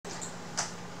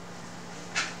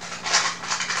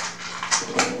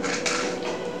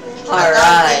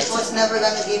Alright. was never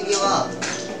gonna give you up.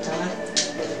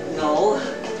 No.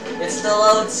 It's the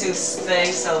Otsu's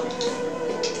thing, so...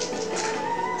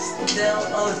 Still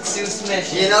Otsu's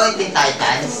mission. You know in the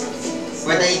Titans,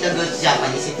 where they introduced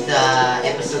Japanese, if the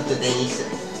episode today is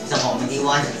a comedy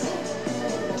one.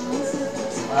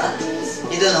 What?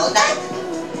 You don't know that?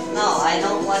 No, I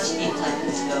don't watch Teen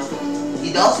Titans though.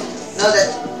 You don't? No,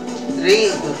 that's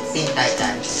real Teen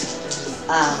Titans.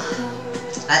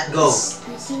 Not Go.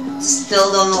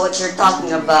 Still don't know what you're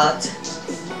talking about.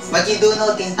 But you do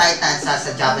know Teen Titans has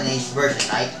a Japanese version,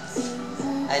 right?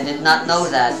 I did not know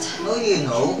that. No, you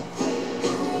know.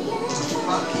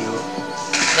 Fuck you.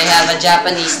 They have a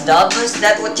Japanese dub? Is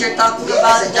that what you're talking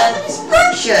about It's a then? Japanese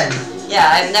version. Yeah,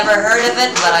 I've never heard of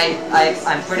it, but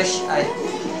I'm pretty sure it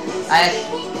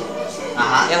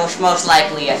was most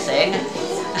likely a thing.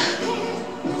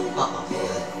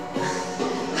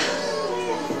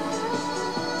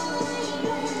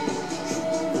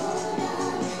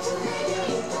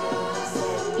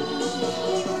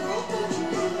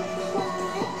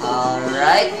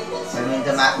 Alright. When will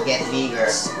the map get bigger?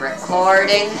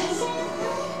 Recording.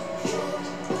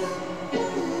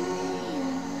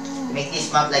 Make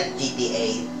this map like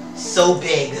GTA. So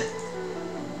big.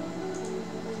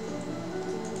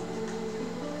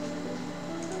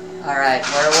 Alright,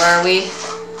 where were we?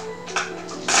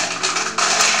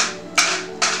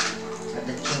 At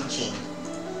the Ching.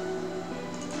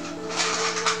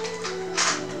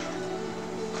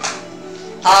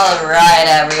 Alright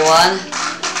everyone.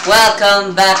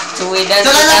 Welcome back to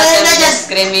Identitatem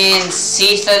Discrimine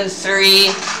Season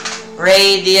 3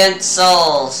 Radiant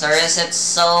Souls. Or is it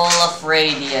Soul of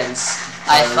Radiance?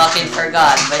 I fucking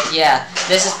forgot, but yeah.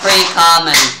 This is pretty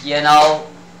common, you know,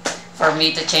 for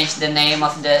me to change the name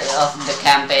of the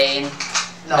campaign.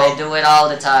 No. I do it all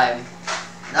the time.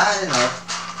 No, I don't know.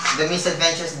 The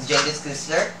Misadventures of Jenkins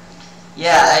Chrysler?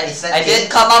 Yeah, I did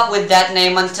come up with that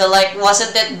name until, like,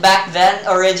 wasn't it back then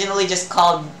originally just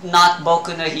called not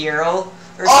Boku no Hero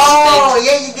or something? Oh,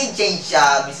 yeah, you did change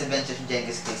Misadventures of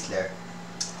Jenkins Chrysler.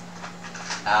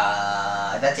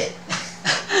 That's it.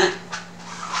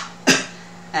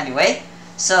 Anyway,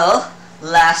 so,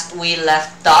 last we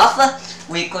left off,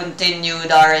 we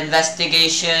continued our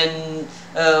investigation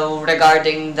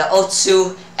regarding the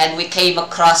Otsu, and we came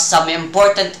across some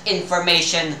important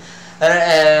information.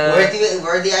 Where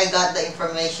did I got the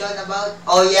information about?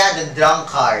 Oh yeah, the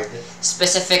drunkard.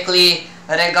 Specifically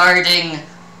regarding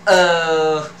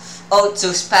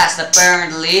Otsu's past,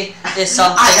 apparently is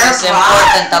something that's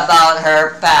important about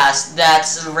her past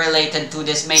that's related to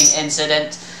this main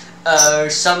incident.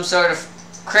 Some sort of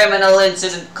criminal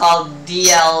incident called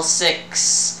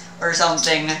DL6 or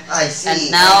something. I see. And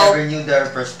now, I never knew their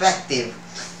perspective.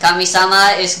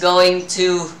 Kami-sama is going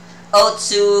to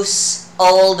Otsu's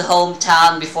old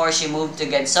hometown before she moved to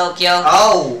Gensokyo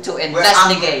to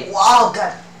investigate. Wow,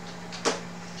 God.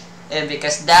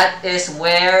 Because that is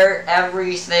where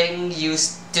everything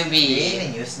used to be. Did you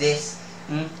even use this?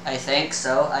 I think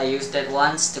so. I used it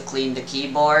once to clean the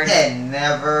keyboard. Then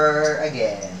never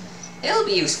again. It'll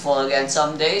be useful again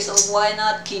someday, so why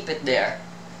not keep it there?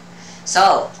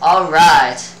 So,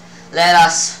 alright. Let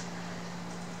us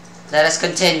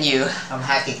continue. I'm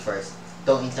hacking first.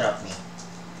 Don't interrupt me.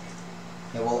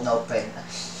 You won't open.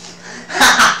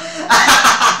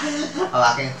 I'm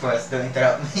hacking first. Don't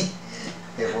interrupt me.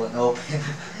 It won't open.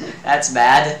 That's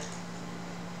bad.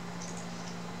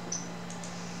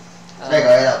 There you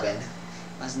go, it opened.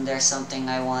 Wasn't there something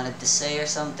I wanted to say or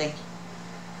something?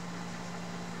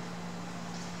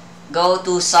 Go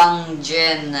to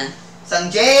Sangjin.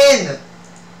 Sangjin!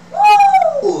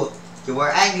 Woo! You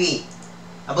were angry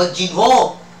about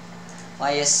Jinho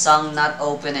Why is Sang not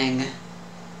opening?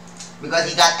 because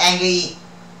he got angry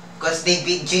because they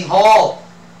beat Jinho.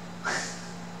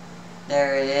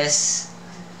 There it is.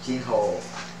 Jinho.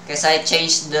 Because I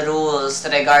changed the rules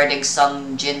regarding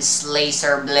Sangjin's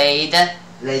laser blade.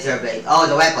 Laser blade. Oh,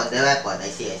 the weapon. I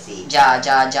see. Ja.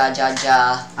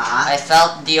 I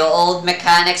felt the old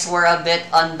mechanics were a bit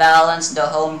unbalanced, the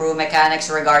homebrew mechanics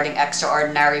regarding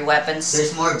extraordinary weapons.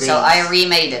 There's more blades. So I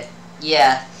remade it.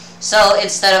 Yeah. So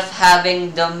instead of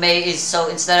having the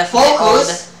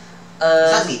Focus?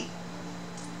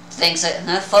 things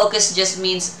focus just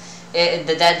means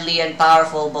the deadly and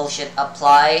powerful bullshit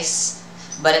applies,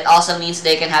 but it also means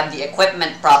they can have the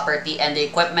equipment property, and the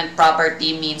equipment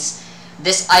property means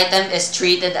this item is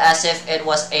treated as if it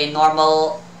was a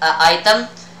normal item,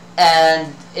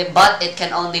 but it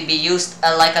can only be used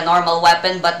like a normal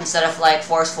weapon, but instead of like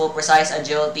forceful, precise,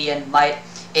 agility, and might,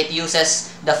 it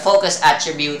uses the focus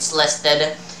attributes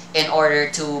listed in order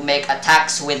to make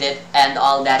attacks with it and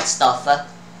all that stuff.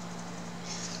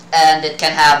 And it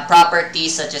can have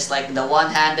properties such as like the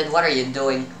one-handed. What are you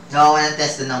doing? No, I wanna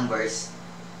test the numbers.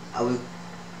 I will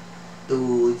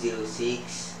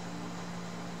 206.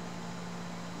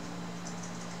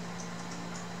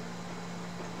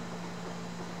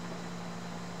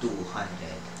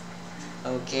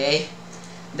 Okay.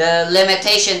 The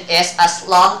limitation is as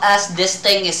long as this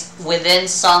thing is within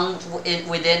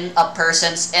a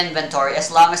person's inventory,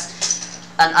 as long as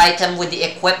an item with the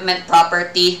equipment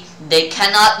property, they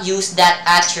cannot use that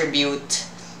attribute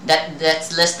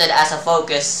that's listed as a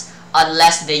focus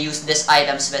unless they use this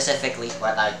item specifically.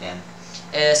 What item?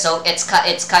 So it's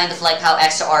kind of like how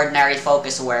extraordinary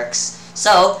focus works.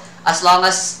 So as long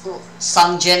as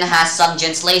Sungjin has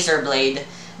Sungjin's laser blade,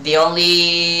 the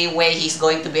only way he's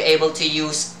going to be able to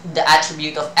use the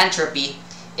attribute of entropy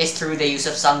is through the use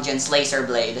of Sungjin's laser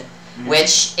blade,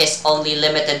 which is only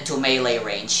limited to melee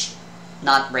range,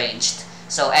 not ranged.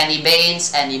 So any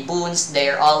banes, any boons, they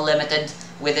are all limited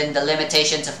within the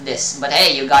limitations of this. But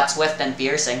hey, you got swift and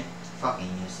piercing.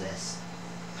 Fucking useless.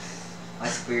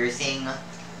 What's piercing?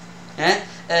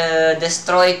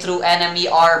 Destroy through enemy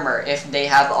armor if they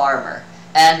have armor,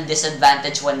 and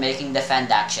disadvantage when making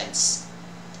defend actions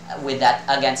with that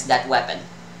against that weapon.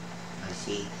 I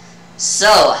see.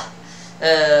 So,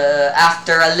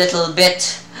 after a little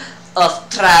bit of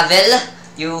travel,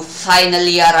 you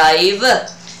finally arrive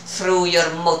through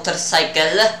your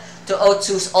motorcycle to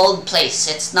Otsu's old place.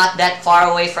 It's not that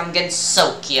far away from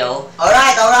Gensokyo.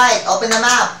 Alright, open the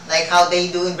map, like how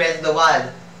they do in Breath of the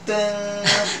Wild. Ding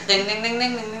ding ding ding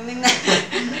ding ding ding.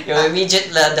 You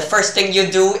immediately, the first thing you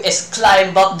do is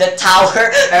climb up the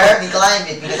tower. I already climbed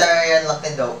it because I already unlocked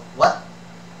it though. What?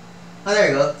 Oh, there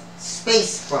you go.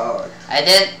 Spaceport. I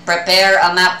didn't prepare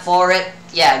a map for it.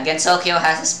 Yeah, Gensokyo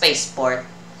has a spaceport.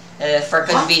 For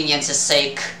convenience's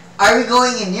sake. Are we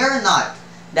going in here or not?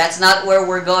 That's not where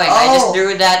we're going. I just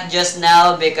drew that just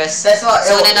now because that's what,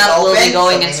 soon enough we'll be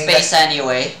going in so space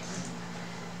anyway.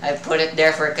 I put it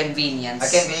there for convenience. I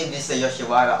can't believe this is the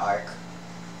Yoshiwara arc.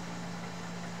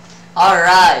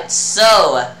 Alright,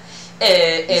 so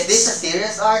is this a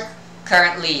serious arc?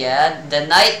 Currently, yeah, the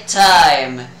night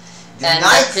time. And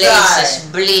night the place is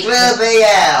bleak. 12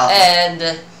 a.m.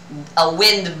 And a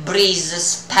wind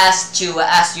breezes past you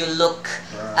as you look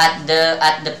at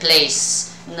the place.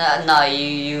 No,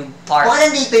 you park. What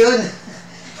nandito yun?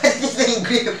 What is the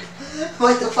grip?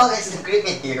 What the fuck is the grip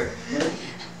in here?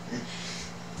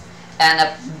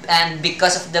 And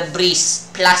because of the breeze,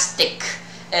 plastic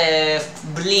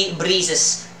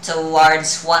breezes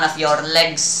towards one of your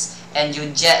legs, and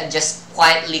you just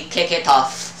quietly kick it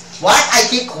off. What? I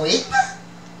kick quit?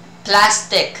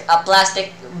 A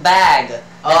plastic bag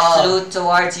that flew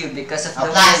towards you because of the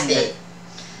wind.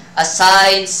 A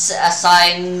sign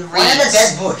reads.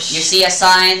 Dead bush? You see a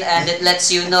sign, and it lets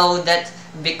you know that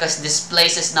because this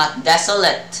place is not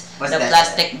desolate. The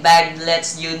plastic bag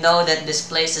lets you know that this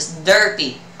place is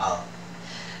dirty. Oh.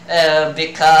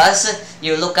 Because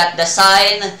you look at the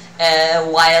sign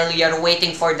while you're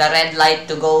waiting for the red light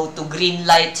to go to green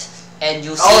light, and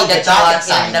you see that you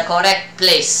are in the correct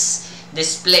place.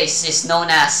 This place is known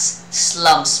as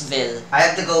Slumsville. I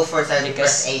have to go first. I have to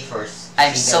press A first.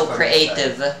 I'm so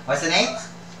creative. What's the name?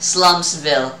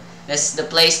 Slumsville. This is the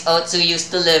place Otsu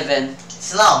used to live in.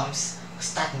 Slums?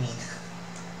 What's that mean?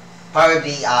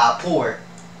 Probably poor.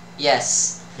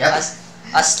 Yes. Yep.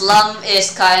 A slum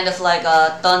is kind of like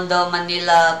a Tondo,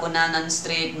 Manila, Cunanan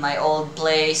Street, my old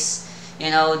place. You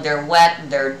know, they're wet,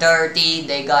 they're dirty,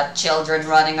 they got children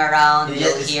running around. You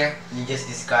just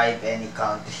describe any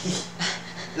country.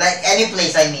 Like any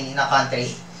place, I mean, in a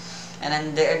country. And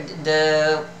then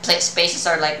the spaces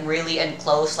are like really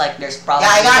enclosed, like there's probably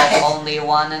only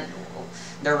one.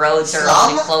 The roads are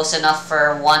only close enough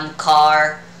for one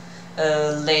car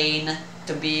lane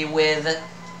to be with.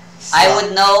 Slum. I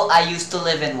would know, I used to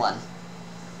live in one.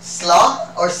 Slum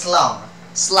or slum?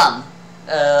 Slum.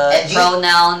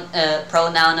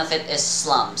 Pronoun of it is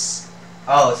slums.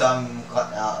 Oh, so I'm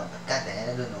I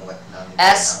don't know what noun.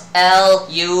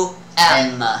 S-L-U-M.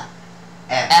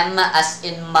 M as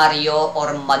in Mario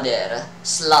or mother.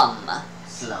 Slum.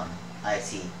 Slum. I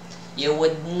see. You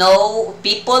would know,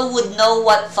 people would know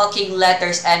what fucking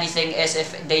letters anything is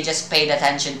if they just paid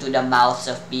attention to the mouths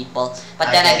of people.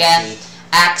 But then again,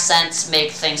 accents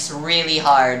make things really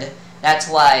hard. That's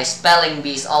why spelling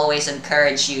bees always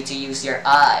encourage you to use your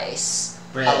eyes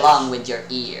along with your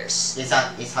ears. It's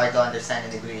hard to understand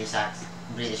in the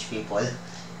British people.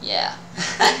 Yeah.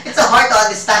 It's so hard to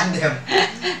understand them.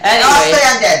 Anyway.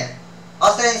 Austrian then.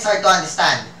 Austrian is hard to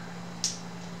understand.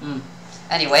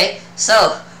 Anyway,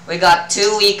 so we got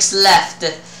 2 weeks left.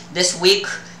 This week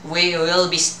We will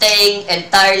be staying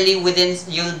entirely within.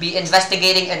 You'll be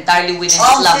investigating entirely within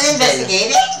Oh, I'm Slumsville. still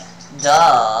investigating?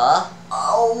 Duh.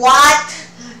 What?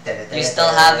 You still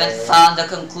haven't found a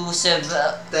conclusive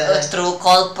true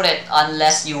culprit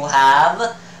unless you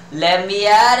have. Let me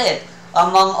add it.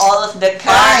 Among all of the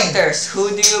characters, who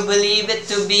do you believe it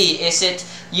to be? Is it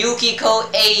Yukiko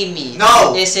Amy?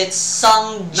 No. Is it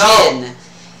Sung Jin? No.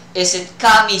 Is it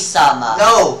Kami-sama?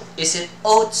 No. Is it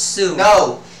Otsu?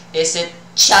 No. Is it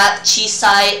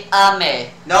Chisai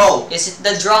Ame? No. Is it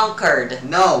the drunkard?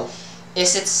 No.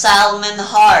 Is it Salmon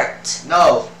Heart?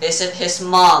 No. Is it his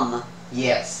mom?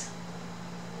 Yes.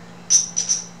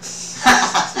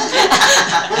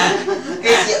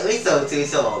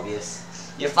 It's so obvious.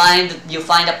 You find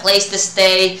a place to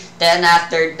stay. Then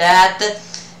after that,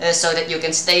 so that you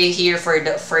can stay here for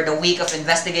the week of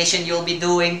investigation you'll be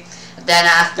doing. Then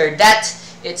after that,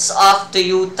 it's off to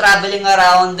you traveling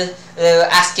around,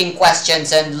 asking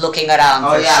questions and looking around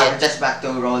for shit. We're just back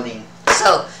to rolling.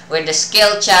 So with the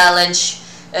skill challenge,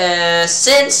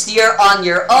 since you're on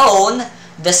your own,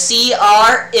 the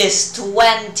CR is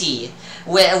 20.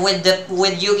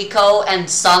 With Yukiko and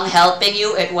Sung helping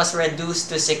you, it was reduced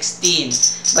to 16.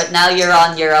 But now you're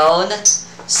on your own.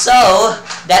 So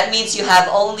that means you have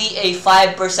only a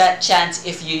 5% chance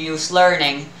if you use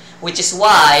learning, which is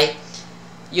why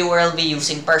you will be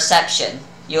using perception.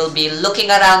 You'll be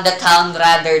looking around the town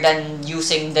rather than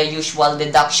using the usual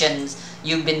deductions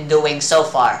you've been doing so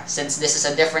far. Since this is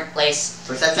a different place,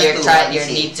 you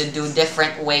need to do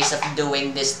different ways of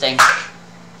doing this thing.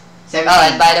 17, oh,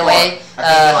 and by the way,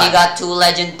 okay, he got 2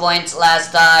 legend points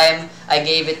last time. I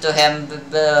gave it to him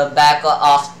back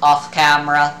off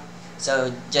camera.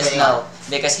 So just 21. know,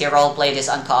 because he roleplayed this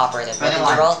uncooperative. What did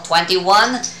you 21. roll?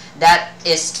 21? That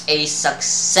is a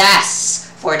success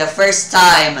for the first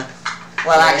time.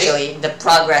 Well, Really? actually, the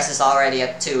progress is already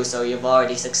at 2, so you've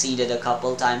already succeeded a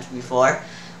couple times before.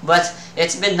 But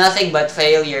it's been nothing but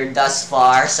failure thus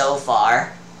far, so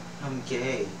far.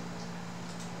 Okay.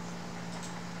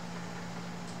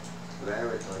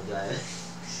 Very good, guys.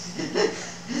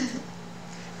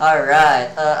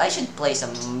 Alright, I should play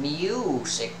some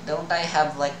music. Don't I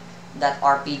have like that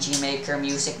RPG Maker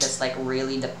music that's like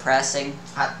really depressing?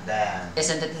 Hot damn.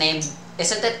 Isn't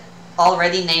it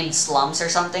already named Slums or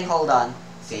something? Hold on.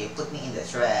 So you put me in the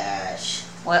trash.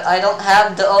 Well, I don't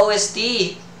have the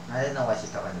OST. I don't know what you're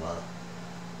talking about.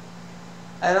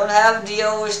 I don't have the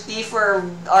OST for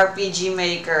RPG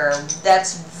Maker.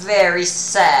 That's very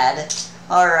sad.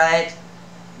 Alright.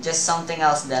 Just something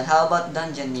else then. How about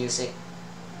dungeon music?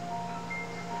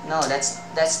 No,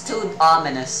 that's too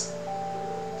ominous.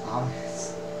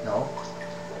 Ominous? No.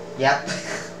 Yep.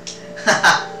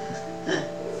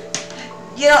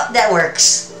 You know, that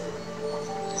works.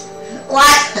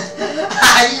 What?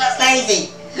 You're just lazy.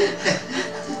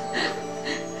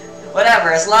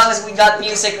 Whatever, as long as we got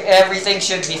music, everything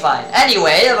should be fine.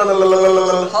 Anyway,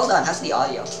 hold on, how's the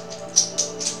audio?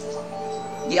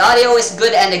 The audio is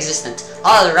good and existent.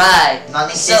 Alright.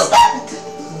 Non-existent.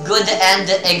 So, good and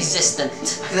existent.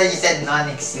 So you said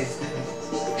non-existent.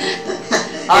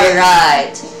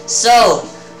 Alright. So,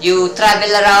 you travel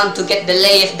around to get the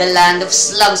lay of the land of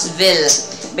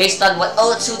Slumsville. Based on what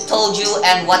Otsu told you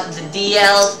and what the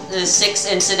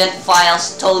DL6 incident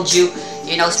files told you,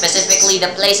 you know specifically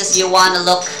the places you want to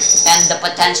look and the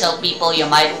potential people you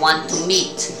might want to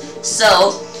meet.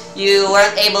 So, you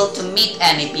weren't able to meet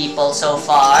any people so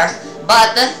far,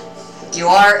 but you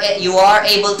are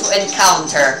able to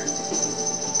encounter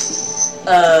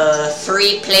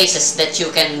 3 places that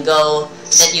you can go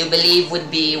that you believe would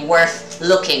be worth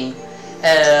looking.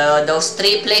 Those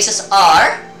 3 places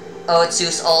are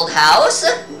Otsu's old house,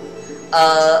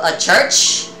 a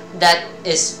church that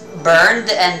is burned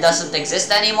and doesn't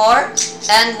exist anymore,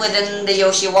 and within the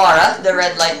Yoshiwara, the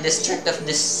red light district of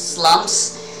the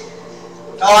slums,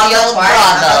 Oh, the old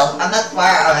brothel. I'm not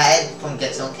far ahead from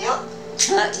Gensokyo.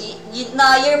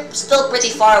 Nah, you're still pretty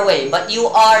far away, but you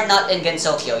are not in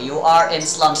Gensokyo. You are in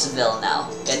Slumsville now.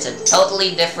 It's a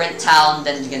totally different town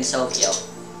than Gensokyo.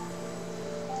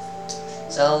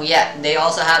 So yeah, they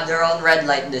also have their own red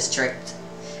light district.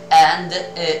 And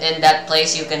in that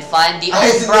place you can find the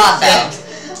old brothel.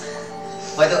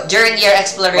 During your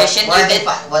exploration,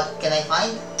 what can I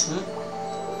find?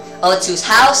 Otsu's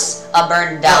house, a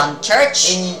burned down church,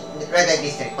 In Red Light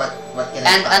District, what can I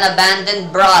and find? an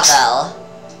abandoned brothel.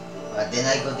 Then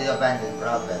I go to the abandoned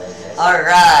brothel, I guess.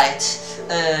 Alright.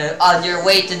 On your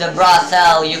way to the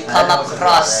brothel, you come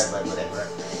across a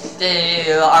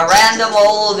random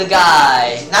old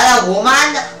guy. Not a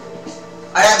woman?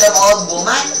 A random old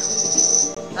woman?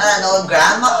 Not an old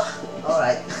grandma?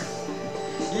 Alright.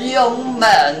 Young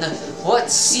man, what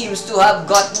seems to have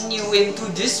gotten you into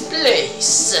this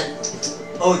place?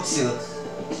 Otsu.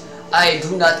 I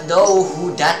do not know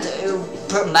who that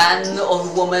man or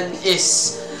woman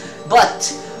is,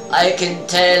 but I can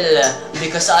tell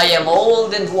because I am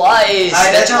old and wise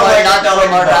that you are not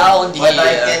from around here. But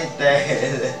I can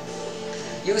tell.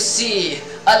 You see,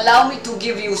 allow me to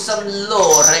give you some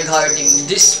lore regarding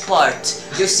this part.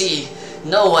 You see,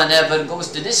 no one ever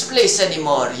goes to this place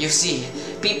anymore. You see,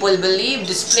 people believe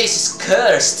this place is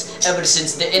cursed ever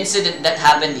since the incident that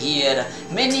happened here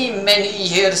many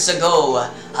years ago.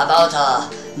 About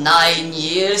 9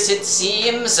 years it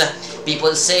seems.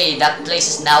 People say that place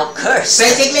is now cursed.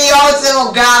 Basically,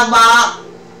 also grandma,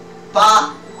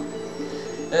 pa.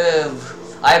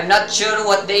 I'm not sure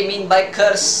what they mean by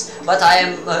curse, but I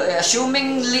am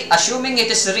assuming it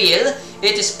is real.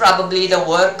 It is probably the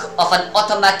work of an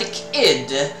automatic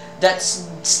id that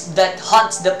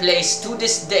haunts the place to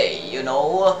this day, you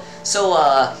know. So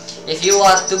if you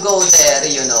want to go there,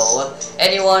 you know,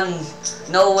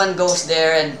 no one goes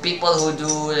there, and people who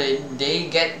do, they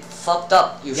get fucked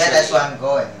up usually. Yeah, that's where I'm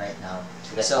going right now.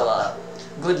 So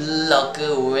good luck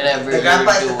wherever the you're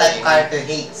grandpa is doing. the type character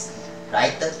hates,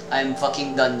 right? I'm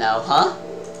fucking done now, huh?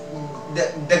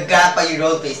 The grandpa you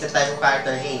roleplay is the type of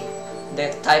character hate.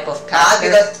 The type of character.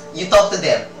 Because you talk to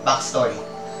them, backstory.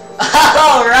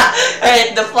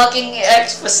 Alright, the fucking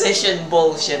exposition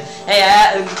bullshit. Hey,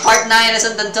 part 9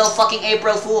 isn't until fucking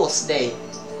April Fool's Day.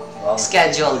 Wow.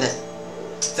 Scheduled.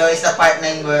 So it's the part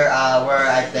 9 where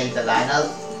I played the Lionel,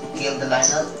 killed the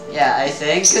Lionel. Yeah, I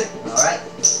think. Alright.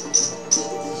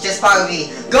 Just follow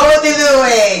me. Go to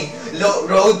Liyue!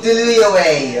 Road to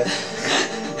Liyue!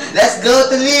 Let's go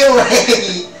to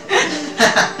Liyue!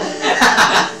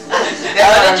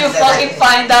 How did you fucking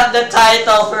find out the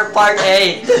title for part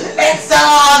 8? It's so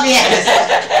obvious!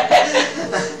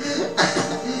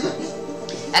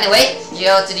 Anyway, you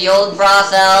go to the old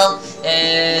brothel.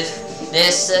 You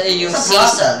It's a see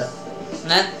brothel.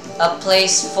 a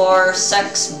place for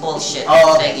sex bullshit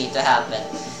Oh, okay. thingy to happen.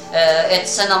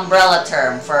 It's an umbrella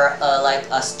term for like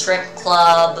a strip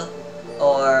club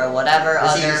or whatever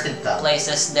other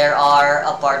places there are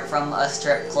apart from a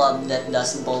strip club that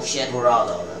does bullshit.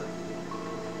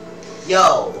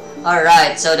 Yo!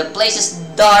 Alright, so the place is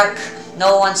dark,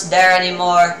 no one's there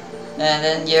anymore, and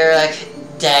then you're like,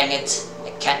 dang it, I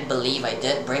can't believe I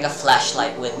didn't bring a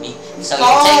flashlight with me. So you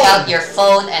take out your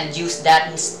phone and use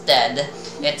that instead.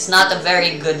 It's not a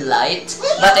very good light,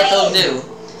 but it'll do.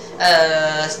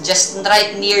 Just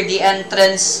right near the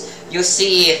entrance, you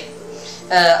see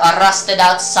a rusted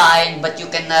out sign, but you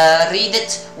can read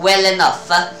it well enough.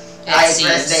 I press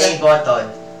the A button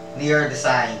near the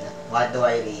sign. What do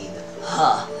I read?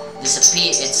 Huh. It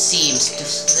seems to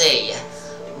say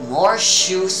More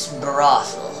Shoes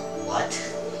Brothel. What?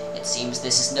 It seems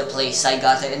this is the place I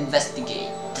gotta investigate.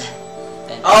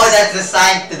 And oh, that's the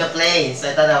sign to the place.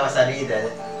 I thought that was a riddle.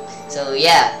 So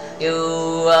yeah, you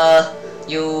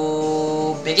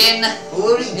begin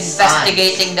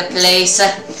investigating the place,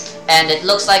 and it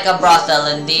looks like a brothel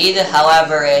indeed.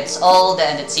 However, it's old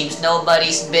and it seems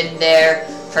nobody's been there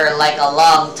for like a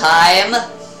long time.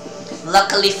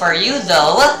 Luckily for you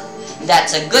though,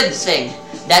 that's a good thing.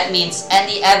 That means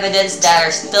any evidence that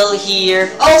are still here.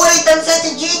 Oh wait, I'm such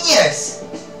a genius!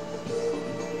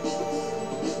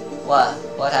 What?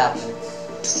 What happened?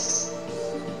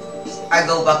 I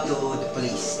go back to the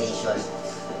police station.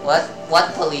 What?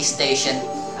 What police station?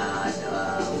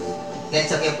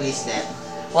 Gensoke police net.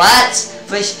 What?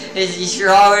 But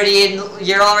you're already in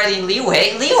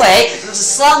Liyue. Liyue?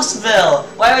 Slumsville.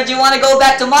 Why would you want to go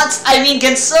back to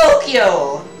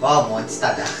Gensokyo? Wow,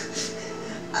 monster na.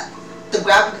 To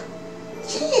grab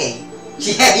Chie.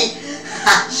 Chie?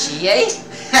 Chie?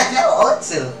 No,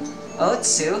 Otsu.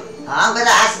 Otsu? I'm gonna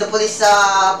ask the police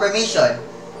permission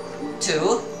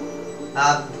To?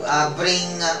 bring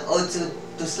Otsu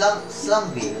to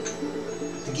Slumville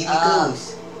to give me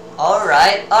clues.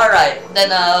 Alright.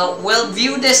 Then we'll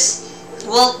view this.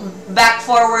 We'll back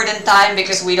forward in time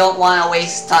because we don't want to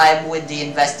waste time with the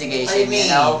investigation, you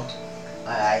know?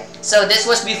 Alright. So this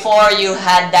was before you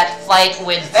had that fight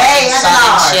with Hey, Sun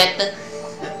and shit.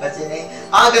 What's your name?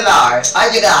 Agalar.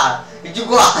 Ajaga.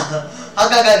 Jugwa.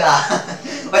 Agagaga.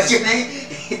 What's your name?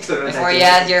 Before you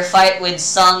had your fight with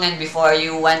Sung and before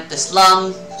you went to the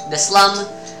slum,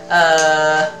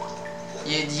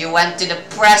 you went to the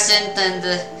present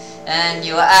and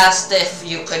you asked if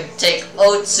you could take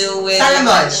Otsu with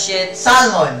Salmon. and shit.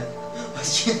 Salmon.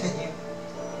 What's your name?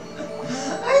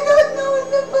 I don't know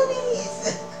the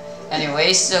police.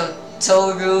 Anyway, so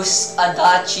Toru's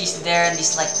Adachi's there and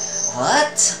he's like,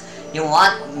 what? You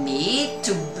want me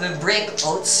to bring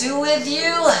Otsu with you?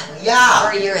 Yeah.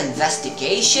 For your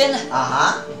investigation?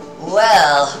 Uh-huh.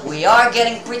 Well, we are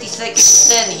getting pretty thick and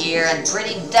thin here and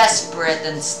pretty desperate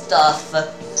and stuff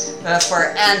for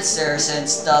answers and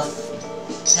stuff.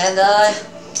 And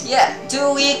yeah,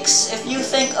 2 weeks. If you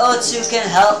think Otsu can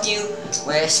help you,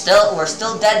 we're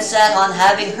still dead set on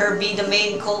having her be the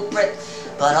main culprit.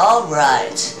 But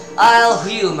alright, I'll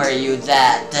humor you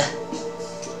that.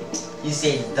 You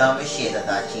say dumb shit,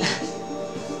 Adachi.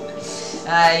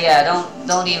 Yeah,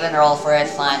 don't even roll for it.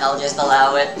 Fine, I'll just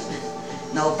allow it.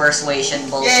 No persuasion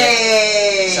bullshit.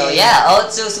 Yay! So yeah,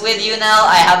 Otsu's with you now.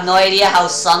 I have no idea how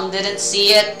Sung didn't see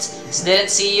it. Didn't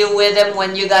see you with him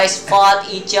when you guys fought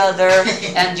each other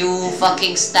and you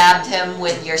fucking stabbed him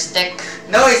with your stick.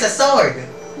 No, it's a sword.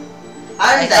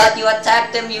 I thought you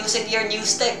attacked him using your new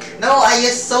stick. No, I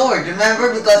used sword,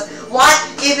 remember? Because, what?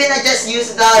 Even I just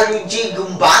used the Ruji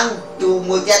Gumbang to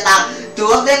multi-attack. 2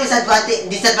 of them is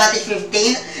disadvantage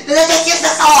 15. Then I just used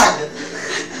the sword!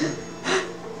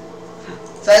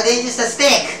 So I didn't use the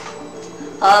stick.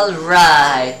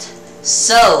 Alright.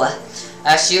 So,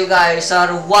 as you guys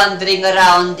are wandering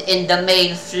around in the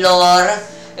main floor,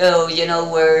 you know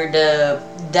where the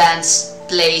dance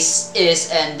place is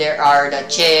and there are the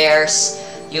chairs,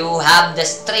 you have the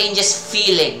strangest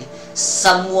feeling.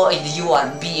 Somewhat you are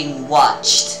being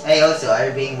watched. Hey, also, are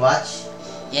you being watched?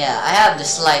 Yeah, I have the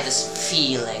slightest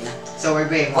feeling. So we're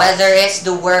being watched. Whether it's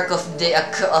the work of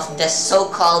the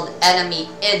so-called enemy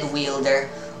id wielder,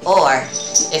 or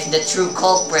if the true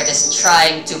culprit is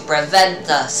trying to prevent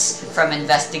us from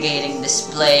investigating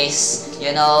this place,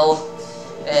 you know,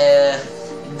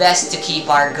 best to keep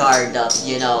our guard up,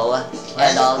 you know,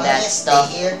 and all that stuff.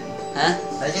 Stay here? Huh?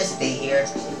 Let's just stay here.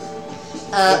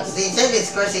 They said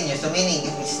it's cursing you, so meaning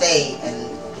if we stay and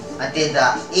until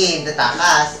the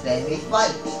takas, then we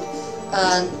fight.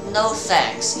 No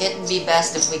thanks. It'd be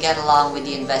best if we get along with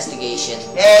the investigation.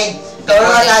 Hey, Before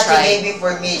Toro they Adachi try- gave me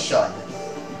permission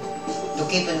to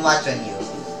keep and watch on you.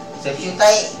 So if you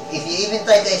even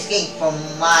try to escape from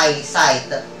my sight,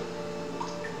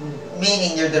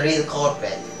 meaning you're the real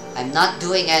culprit. I'm not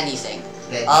doing anything.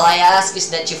 Then, All I ask is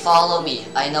that you follow me.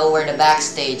 I know where the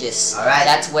backstage is. Alright.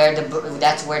 That's where the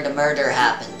murder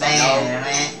happened. You know?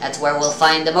 That's where we'll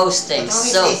find the most things.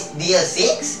 So is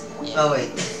DL6? Yeah. Oh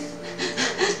wait.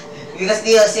 Because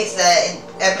DL6 in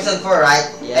episode 4, right?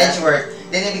 Yeah. Edgeworth.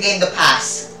 Then it became the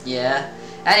pass. yeah.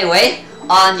 Anyway,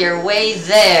 on your way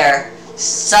there,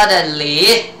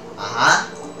 suddenly, Uh-huh.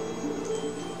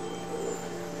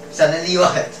 Suddenly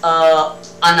what?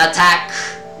 an attack.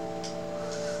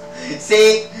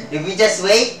 See, if we just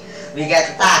wait, we get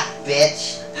attacked,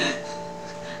 bitch.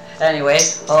 Anyway,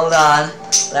 hold on.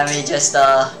 Let me just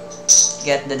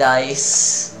get the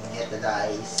dice. Get the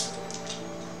dice.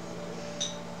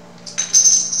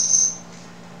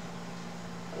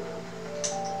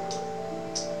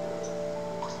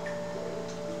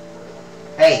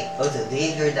 Hey, also, do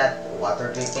you hear that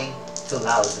water dripping? Too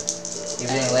loud.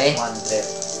 Even if Anyway. it's one drip.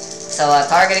 So,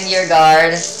 targeting your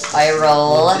guard, I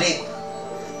roll Drip.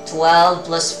 12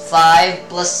 plus 5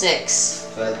 plus 6.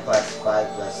 12 plus 5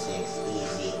 plus 6,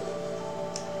 easy.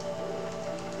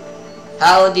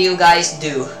 How do you guys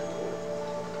do?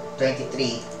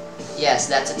 23. Yes,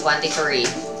 that's a 23.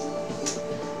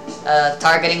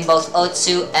 Targeting both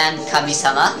Otsu and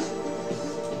Kami-sama.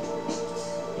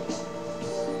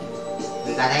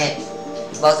 We got hit.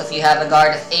 Both of you have a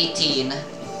guard of 18.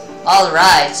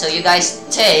 Alright, so you guys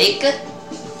take...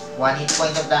 1 hit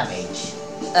point of damage.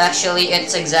 Actually,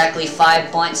 it's exactly 5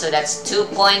 points, so that's 2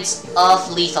 points of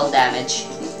lethal damage.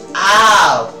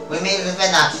 Ow! We made it with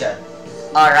an action.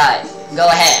 Alright, go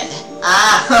ahead.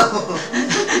 Ow!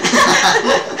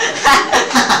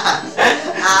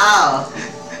 Ow!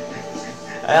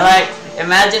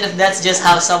 Imagine if that's just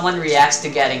how someone reacts to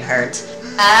getting hurt.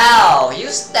 Ow! You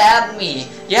stabbed me!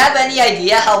 You have any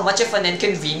idea how much of an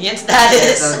inconvenience that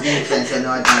There's is? no defense and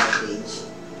no advantage.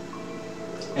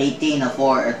 18, a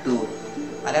 4, a 2.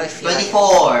 I don't feel 24!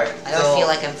 I don't feel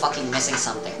like I'm fucking missing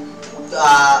something.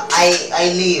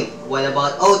 I leave. What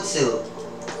about Otsu?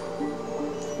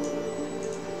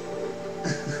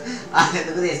 Look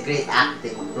at this great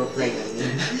acting. Pro player.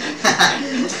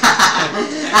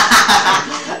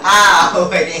 Ow!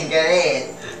 I didn't get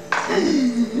it.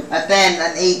 A 10,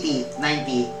 an 80,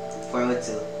 90 for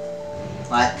Otsu.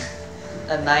 What?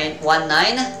 A 1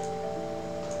 9?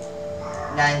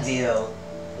 9-0.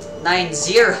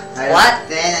 9-0. What?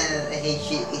 Then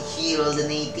he rolled an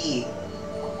 80.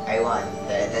 I won.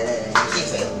 She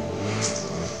failed.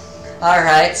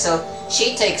 Alright, so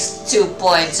she takes 2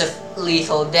 points of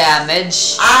lethal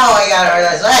damage. Ow! I got her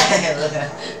as well.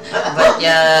 But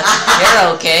yeah,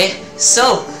 you're okay.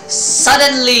 So,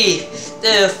 suddenly,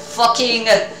 the fucking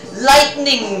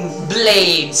lightning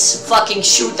blades fucking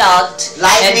shoot out. And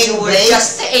Lightning you were blades?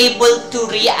 just able to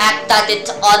react at it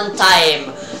on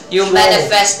time. You Whoa.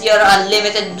 manifest your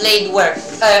unlimited blade work,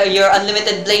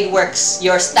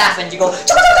 your staff, and you go.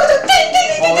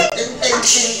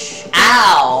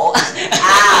 Ow!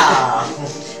 Ow!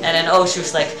 And then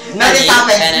Oshu's like, Nothing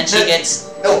happens. and then she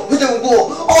gets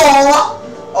Oh!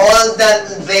 All that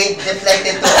blade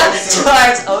deflected to Osu.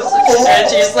 towards Osu, and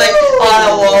she's like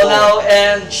on a wall now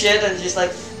and shit, and she's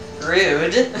like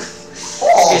rude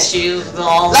because she's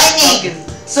all Lightning!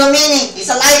 fucking. So meaning, it's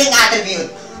a lighting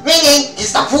attribute. Meaning,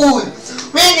 he's a fool.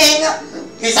 Meaning,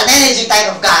 he's an energy type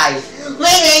of guy.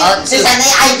 Meaning, he's an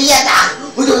IV attack.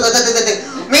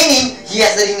 Meaning, he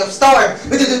has the ring of storm.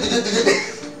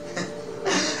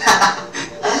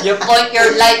 You point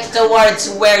your light towards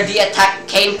where the attack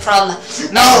came from.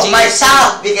 No,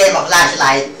 myself became a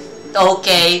flashlight.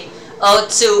 Okay.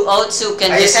 Otsu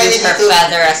can just use her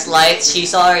feather as light.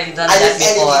 She's already done I that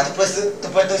use before. energy to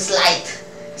produce light.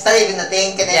 It's not even a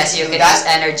thing. Can Yes, you do can that? use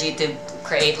energy to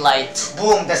create light.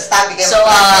 Boom, the staff became So a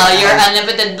flashlight. your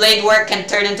unlimited blade work can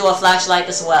turn into a flashlight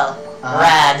as well.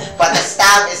 Rad. But the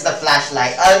staff is the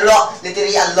flashlight.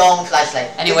 Literally a long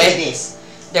flashlight. Anyway. Look at this.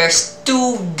 There's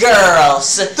two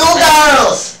girls. Two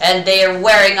girls! And they're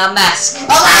wearing a mask. A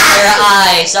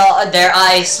mask! Their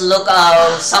eyes look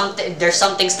something. There's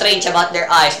something strange about their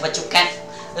eyes, but you can't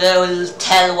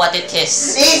tell what it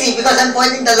is. Easy, because I'm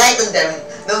pointing the light on them.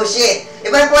 No shit.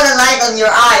 If I point a light on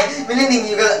your eye, meaning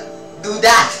you will do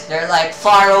that. They're like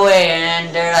far away,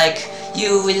 and they're like,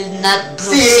 you will not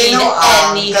proceed Sino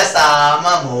ang any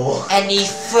kasama mo?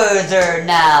 further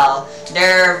now.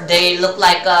 They look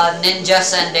like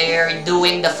ninjas, and they're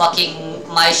doing the fucking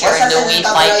Mai Shiranui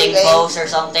fighting pose or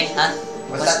something, huh?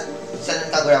 What's that? Senran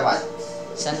Kagura what?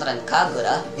 Senran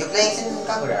Kagura? You're playing Senran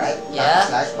Kagura, right? Yeah.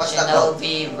 What's that called?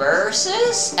 Shinobi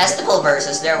versus? Estival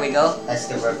versus, there we go. That's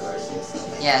the word versus.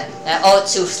 Okay. Yeah. And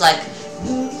Otsu's like,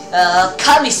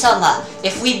 Kami-sama,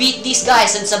 if we beat these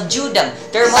guys and subdue them,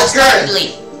 they're It's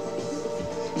a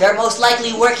They're most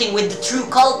likely working with the true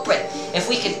culprit. If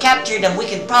we can capture them, we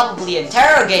can probably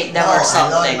interrogate them or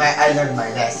something. I learned my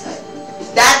lesson.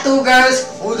 That two girls,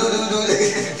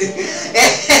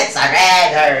 it's a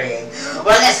red herring.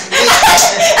 Well, let's beat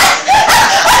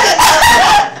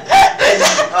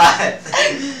What?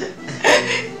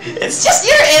 It's just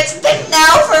your instinct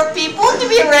now for people to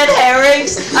be red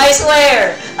herrings. I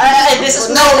swear. This is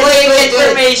not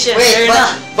information. Wait,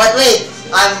 but wait,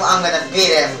 I'm gonna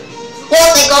beat him. Oh,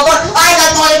 take over! I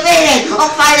got motivated! I'm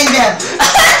fighting them!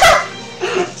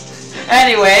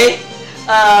 Anyway,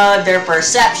 their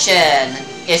perception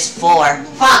is 4.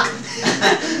 Fuck!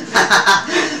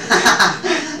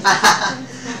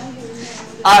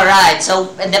 Alright,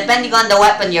 so depending on the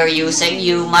weapon you're using,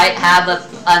 you might have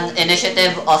an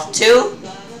initiative of 2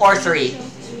 or 3.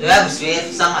 You have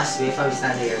Swift, some are Swift, I was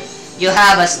not here. You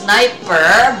have a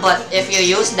sniper, but if you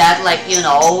use that, like, you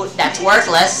know, that's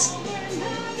worthless.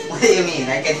 What do you mean?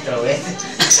 I can throw it.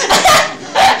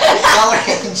 Long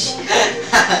range.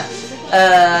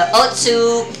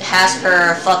 Otsu has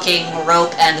her fucking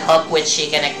rope and hook which she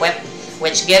can equip,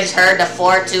 which gives her the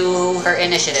 4 to her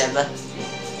initiative.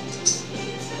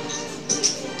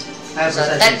 So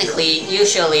technically,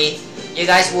 usually, you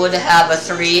guys would have a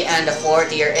 3 and a 4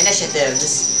 to your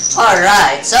initiatives.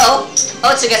 Alright, so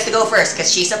Otsu gets to go first because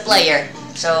she's a player.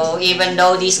 So even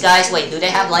though these guys, wait, do they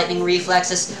have lightning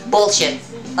reflexes? Bullshit.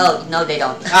 Oh, no they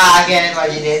don't. I get it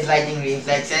what you did, lightning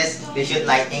reflexes. They shoot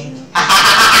lightning.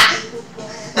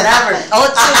 Whatever.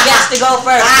 Otsu gets to go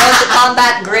first. Go to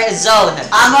combat grid zone.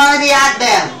 I'm already at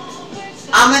them.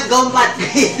 I'm at combat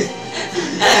grid.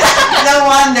 No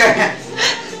wonder.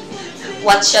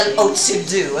 What shall Otsu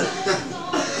do?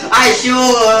 I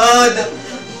should.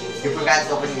 You forgot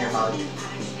to open your mouth.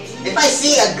 If I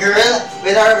see a girl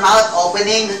with her mouth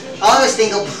opening, I always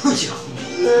think of Pujo.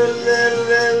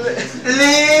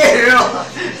 Little.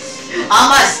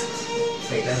 Amas.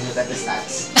 Wait, let me look at the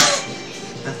stats.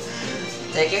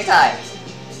 Take your time.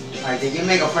 Or did you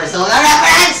make a personal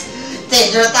reference?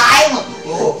 Take your time.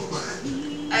 Oh.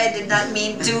 I did not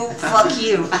mean to. Fuck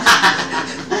you.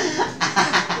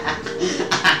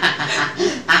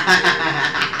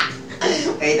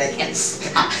 Wait, I can't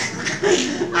stop.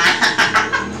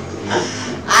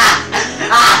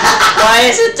 Why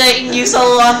is it taking you so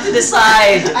long to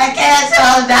decide? I can't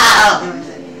slow down.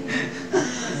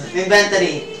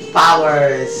 Inventory.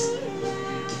 Powers.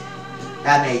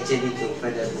 Damage, CD2,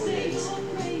 feather bullets.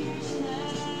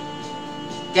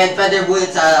 Can feather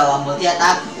bullets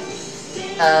multi-attack?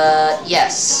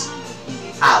 Yes.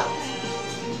 How?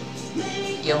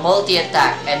 You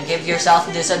multi-attack and give yourself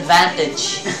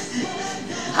disadvantage.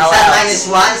 How Is that else?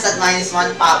 -1? Is that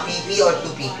 -1 PP or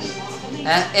 2 PP?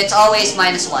 It's always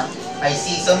 -1. I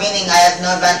see. So meaning I have no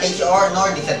advantage or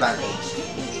nor disadvantage.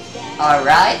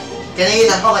 Alright. Can I use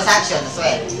a focus action as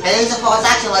well? Can I use a focus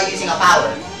action while using a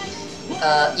power?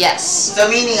 Yes. So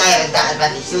meaning I have that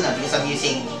advantage sooner because I'm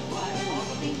using...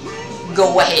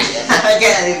 Go ahead. I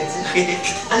can't even speak.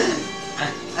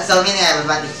 So meaning I have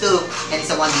advantage too, and it's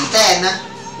a 1d10.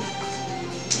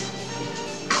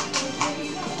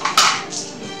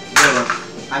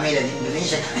 I made an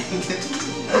Indonesian.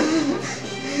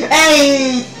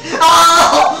 Hey!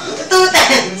 Oh! 2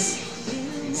 tens!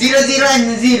 0, 0,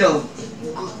 and 0.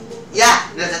 Yeah,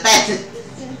 that's a 10.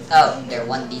 Oh, they're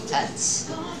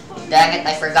 1d10s. Dang it,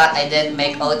 I forgot I didn't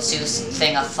make Otsu's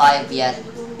thing a 5 yet.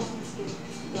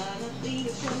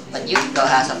 But Yukiko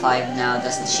has a 5 now,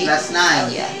 doesn't she? That's 9.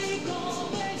 Oh, yeah.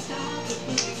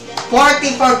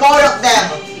 40 for both of them!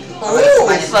 Ooh,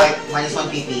 -1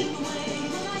 PP.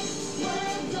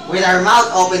 With our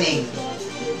mouth opening.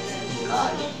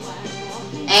 God.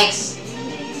 X.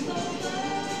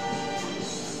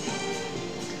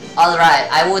 Alright,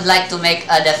 I would like to make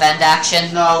a defend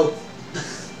action. No.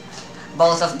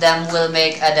 Both of them will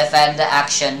make a defend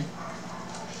action.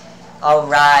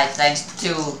 Alright, thanks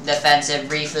to defensive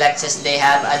reflexes, they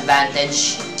have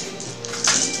advantage.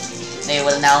 They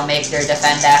will now make their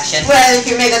defend action. Well, if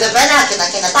you make a defend action, I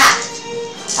can attack.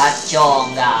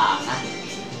 Hachongang.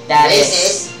 That This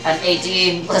is an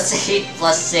 18 plus 8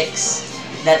 plus 6.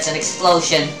 That's an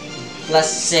explosion.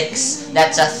 Plus 6.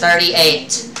 That's a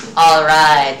 38.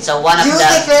 Alright, so one of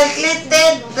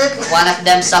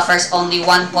them suffers only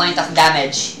 1 point of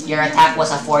damage. Your attack was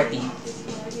a 40.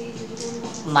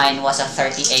 Mine was a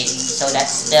 38. So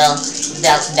that's still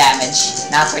dealt damage.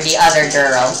 Now for the other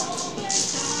girl.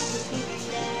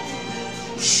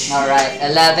 Alright,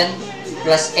 11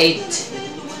 plus 8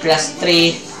 plus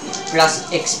 3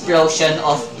 plus explosion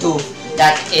of 2.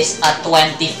 That is a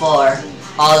 24.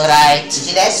 Alright,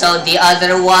 so the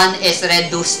other one is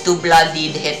reduced to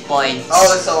bloodied hit points.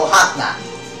 Oh, so half na.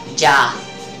 Ja.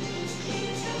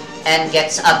 And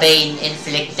gets a bane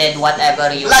inflicted,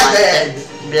 whatever you Blinded. wanted.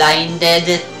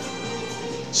 Blinded.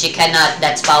 She cannot,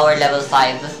 that's power level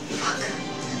 5. Fuck.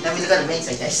 Let me look at the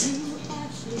base, I guess.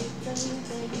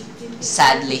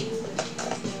 Sadly.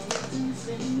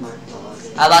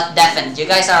 How about deafened? You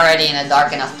guys are already in a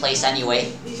dark enough place anyway.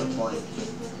 What's the point?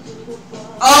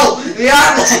 Oh! We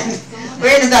are blind!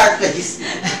 We're in the dark place.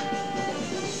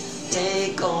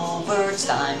 Take over, it's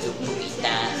time to boogie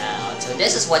down. So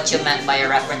this is what you meant by a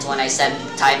reference when I said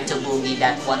time to boogie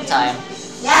that one time.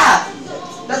 Yeah!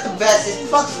 That's the best. It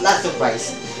fucks lots of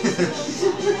price.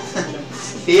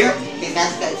 Fear?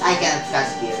 I can't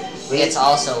cast fear. Wait. It's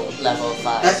also level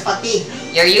 5. That's fatigue.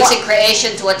 You're using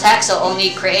creation to attack, so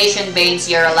only creation banes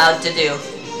you're allowed to do.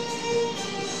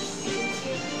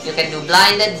 You can do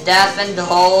blinded, deafened,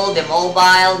 hold,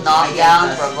 immobile,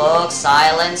 knockdown, provoke,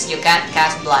 silence. You can't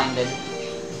cast blinded.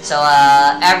 So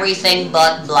everything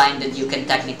but blinded you can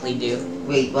technically do.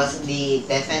 Wait, what's the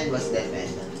defend? What's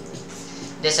defend?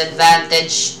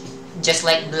 Disadvantage, just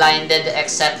like blinded,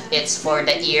 except it's for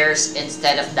the ears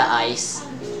instead of the eyes.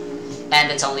 And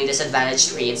it's only disadvantage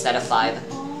 3 instead of 5.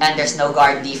 And there's no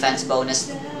guard defense bonus,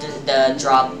 the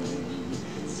drop.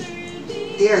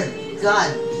 Dear God,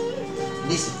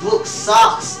 this book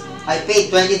sucks. I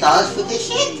paid $20 for this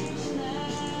shit.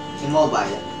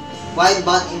 Immobile. Why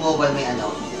bought immobile may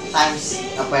ano? Times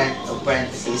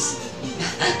parentheses.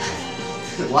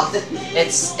 What?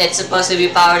 It's supposed to be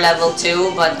power level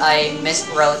 2, but I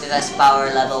miswrote it as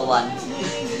power level 1.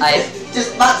 I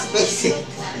Just backspace it.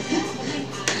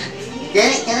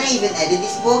 Can I even edit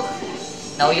this book?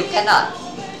 No, you cannot.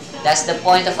 That's the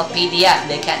point of a PDF.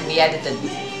 They can't be edited.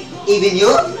 Even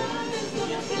you?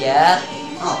 Yeah.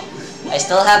 Oh. I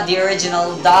still have the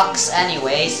original docs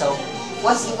anyway, so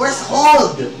Where's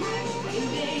hold? There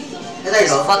you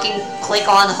just go. fucking click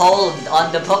on hold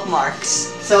on the bookmarks.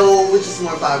 So which is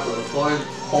more powerful?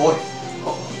 Hold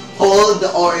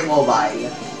or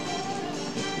immobile?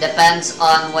 Depends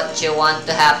on what you want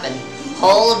to happen.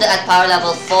 Hold at power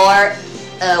level 4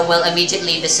 will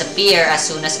immediately disappear as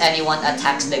soon as anyone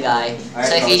attacks the guy. Alright,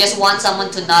 so if you just want someone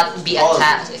to not be Hold.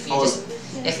 attacked,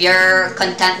 if you're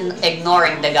content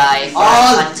ignoring the guy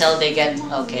until they get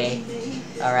okay.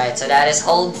 Alright, so that is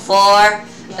hold 4.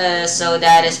 So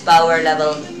that is power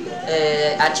level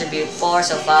attribute 4,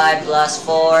 so 5 plus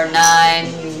 4,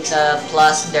 9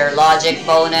 plus their logic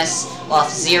bonus of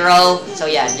 0. So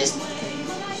yeah, just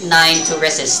 9 to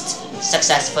resist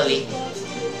successfully.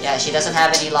 Yeah, she doesn't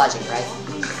have any logic, right?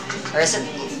 Or is it?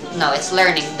 No, it's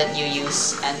learning that you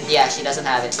use, and yeah, she doesn't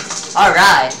have it.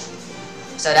 Alright.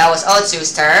 So that was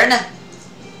Otsu's turn.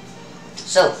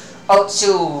 So,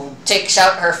 Otsu takes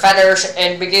out her feathers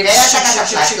and begins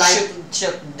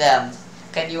shoot them.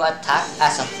 Can you attack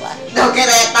as a flash? No, can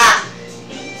I attack?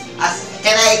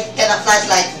 Can a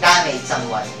flashlight damage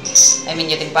someone? I mean,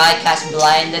 you can probably cast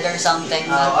blinded or something.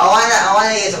 I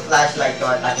wanna use a flashlight to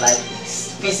attack like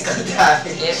physical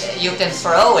damage. If you can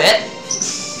throw it,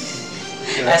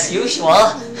 as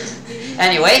usual.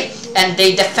 Anyway, and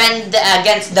they defend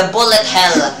against the bullet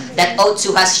hell that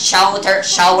Otsu has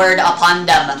showered upon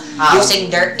them using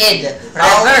their id,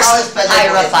 reverse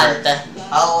Hierophant.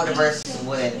 How reverse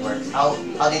bullet works? How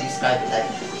do you describe it? Like,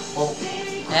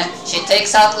 she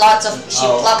takes out she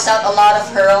plucks out a lot of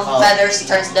her own feathers,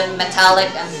 turns them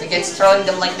metallic, and begins throwing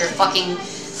them like they're fucking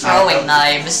throwing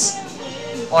knives.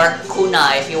 Or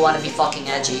kunai if you want to be fucking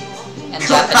edgy. And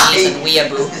Japanese and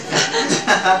weeaboo.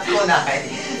 Kunai.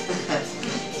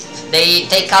 They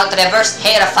take out reverse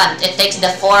Hierophant. It takes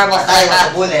the form of like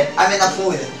a bullet. I mean a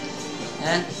fool.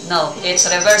 No, it's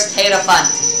reverse Hierophant.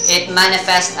 It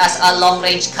manifests as a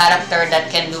long-range character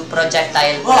that can do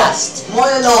projectile blast.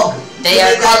 Monologue. They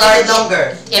are colored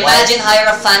longer. Imagine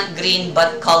Hierophant green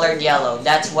but colored yellow.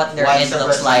 That's what their id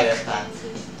looks like.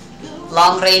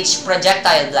 Long-range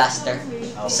projectile blaster.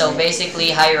 Okay. So basically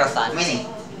Hierophant. Meaning?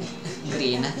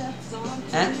 Green.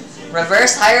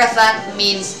 Reverse Hierophant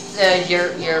means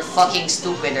you're fucking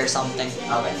stupid or something.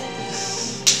 Okay.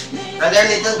 Are there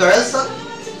little girls?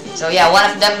 So yeah, one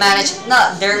of them managed.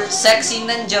 No, they're sexy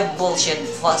ninja bullshit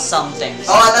for something.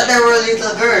 Oh, I thought there were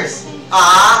little girls.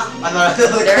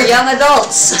 They're young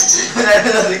adults.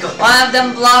 One of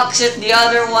them blocks it, the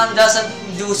other one doesn't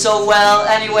do so well.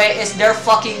 Anyway, it's their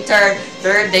fucking turn.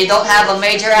 They don't have a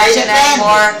major action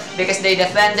anymore because they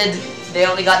defended. They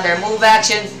only got their move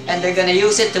action, and they're gonna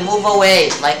use it to move away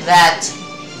like that.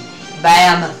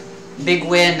 Bam, big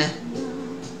win.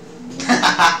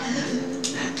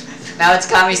 Now it's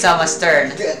Kami-sama's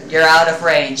turn. You're out of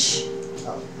range.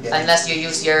 Unless you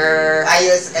use your...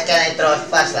 Can I throw a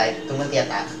flashlight to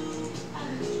multi-attack?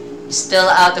 Still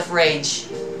out of range.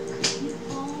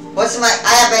 I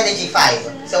have energy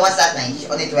 5. So what's that range?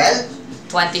 Only 12?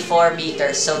 24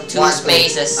 meters, so 2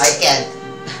 spaces. I can't.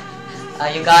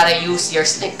 You gotta use your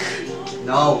stick.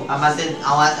 No, I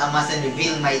mustn't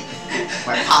reveal my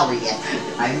power yet.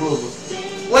 I move.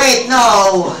 Wait,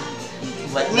 no!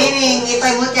 But meaning, if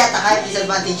I multi-attack, I have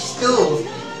disadvantage too.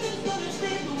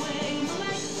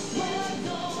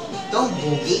 Don't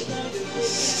boogie.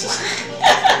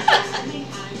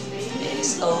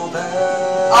 It's over.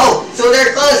 Oh, so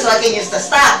they're close, so I can use the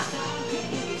staff.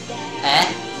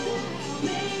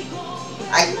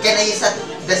 Can I use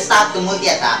the staff to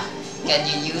multi-attack? Can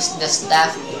you use the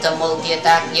staff to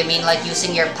multi-attack? You mean like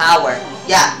using your power?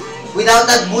 Yeah, without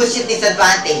that bullshit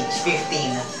disadvantage,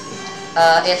 15.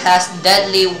 It has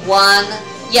deadly 1.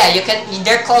 Yeah, you can.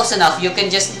 They're close enough. You can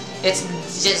just. It's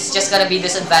just gonna be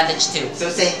disadvantage 2. So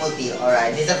same multi.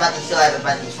 Alright, disadvantage 2, I have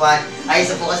advantage 1. I use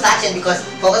a focus action because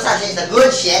focus action is the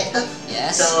good shit.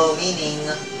 Yes. So meaning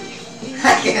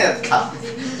I cannot come.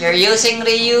 You're using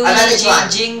Ryu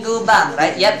Jingu Bang,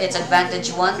 right? Yep, it's advantage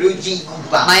 1. Ryu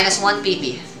Jingu Bang. Minus 1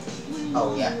 PP.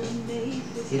 Oh yeah.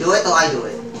 You do it or I do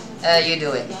it? You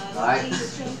do it. Alright.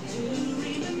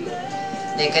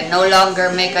 They can no longer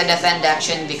make a defend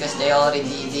action because they already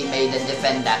made a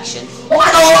defend action.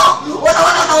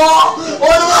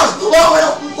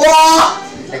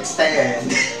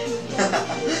 Extend.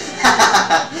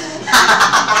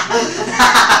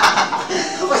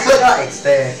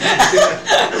 Extend.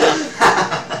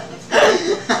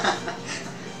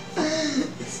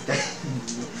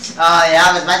 Oh, you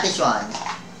have advantage 1.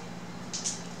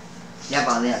 Yep,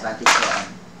 only advantage 1.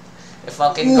 You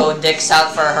fucking go dicks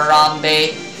out for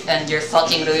Harambe, and your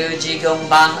fucking Ryuji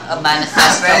Gongbang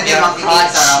manifests from your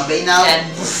crotch,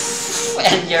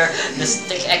 and the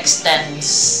stick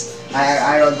extends.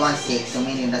 I rolled 1 6, so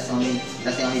meaning that's the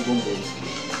only boom boom.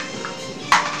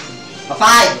 A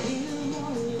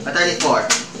 5! A 34.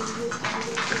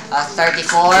 A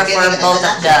 34 for both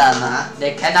of them.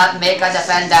 They cannot make a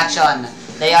defend action.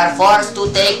 They are forced to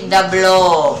take the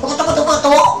blow.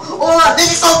 Oh,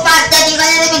 this is so fast that you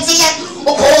can't even see it.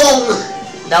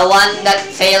 The one that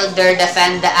failed their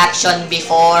defend action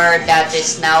before that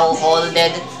is now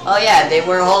holded. Oh yeah, they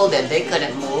were holded. They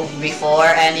couldn't move before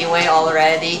anyway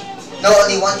already. No,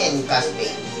 only one can cast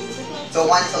pain. So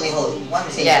one is only hold. One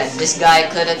is yeah, this guy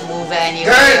couldn't move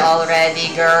anyway already,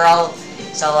 girl.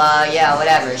 So yeah,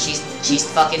 whatever. She's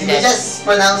fucking dead. You just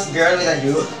pronounce girl with a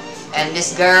U. And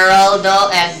this girl though,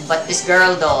 is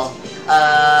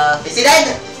she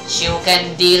dead? You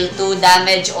can deal 2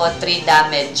 damage or 3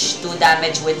 damage. 2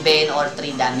 damage with Bane or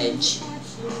 3 damage.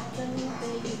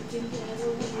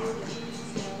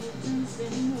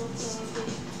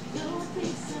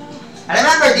 I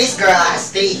remember this girl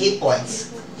has 3 hit points.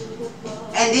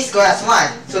 And this girl has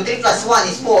 1. So 3 plus 1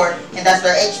 is 4, and that's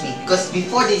their HP. Because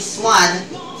before this one...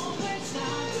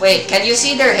 Wait, can you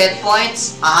see their hit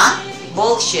points?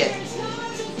 Bullshit.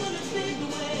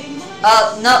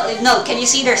 No, can you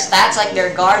see their stats, like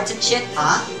their guards and shit?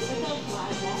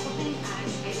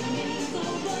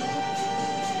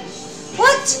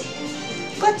 What?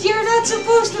 But you're not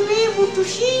supposed to be able to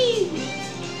see.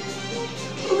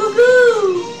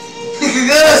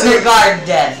 What's their guard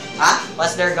then?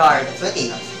 What's their guard?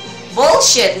 20.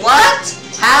 Bullshit, what?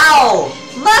 How?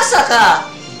 Masaka!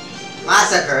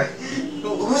 Massacre?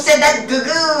 Who said that?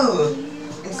 Gugu!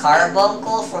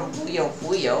 Carbuncle from Puyo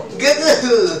Puyo.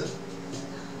 Gugu!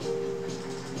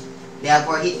 They have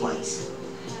 4 hit points.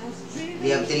 They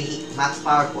have 3 max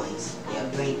power points. They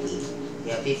have 20. They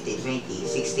have 15, 20,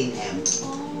 16M.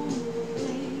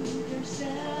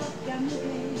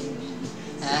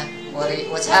 Huh?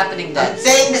 What's happening then? I'm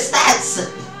saying the stats!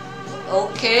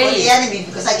 Okay. For the enemy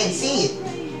because I can see it.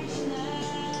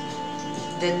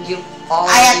 Then you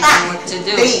already know what to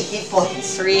do. 3 hit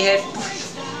points. 3 hit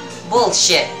points.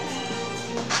 Bullshit.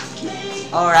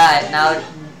 Alright, now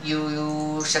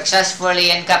you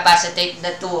successfully incapacitate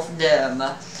the 2 of them.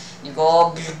 You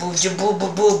go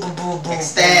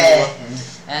Extend.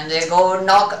 and they go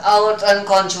knock out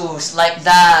unconscious like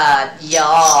that. Yeah.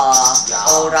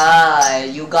 Alright,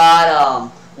 you got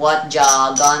them. What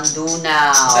ya gonna do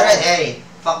now? Alright, Harry.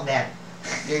 Fuck them.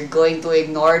 You're going to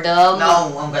ignore them?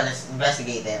 No, I'm gonna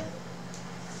investigate them.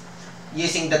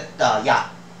 Using the, yeah.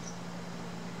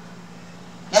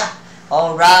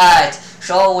 Alright,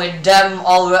 so with them,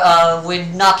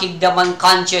 with knocking them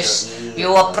unconscious,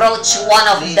 you approach one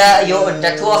of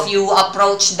the 2 of you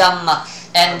approach them,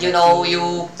 and you know,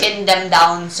 you pin them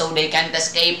down so they can't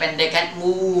escape and they can't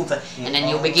move, and then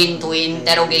you begin to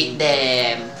interrogate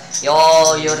them.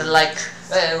 You're like,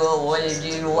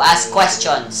 you ask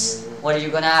questions. What are you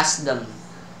gonna ask them?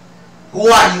 Who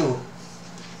are you?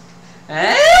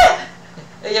 Eh?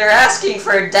 You're asking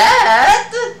for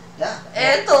that? Yeah.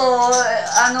 Eto,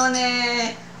 ano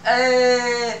ne,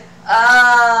 I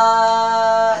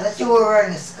thought you were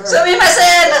wearing a skirt.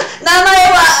 sumimasen, namae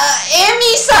wa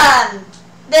Emi-san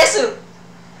desu.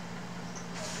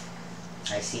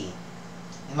 I see.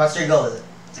 And what's your goal?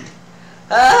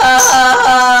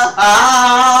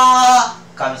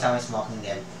 Kami-sama is mocking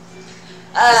them.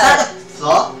 Is that a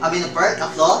flaw? I mean a perk? A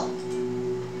flaw?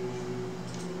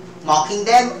 Mocking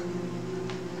them?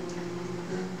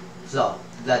 Flaw.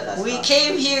 We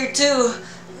came here too.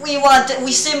 We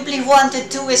simply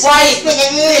wanted to escape. Why speak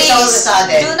English all of a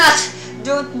sudden?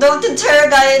 Don't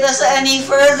interrogate us any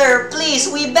further, please.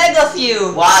 We beg of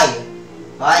you. Why?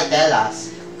 Why? Tell us.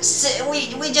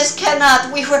 We just cannot.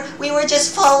 We were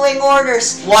just following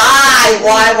orders. Why?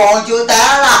 Why won't you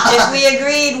tell us? If we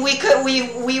agreed,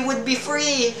 we would be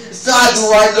free. So do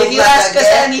I look if you like ask us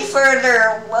any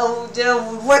further, well,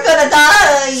 we're gonna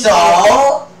die.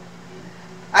 So?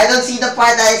 I don't see the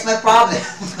part that is my problem.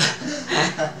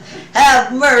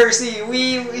 Have mercy.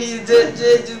 Please, we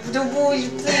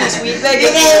beg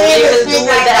you. We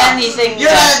will do anything. You're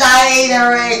gonna die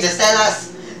either way. Just tell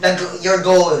us your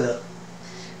goal.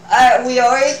 We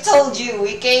already told you.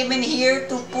 We came in here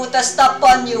to put a stop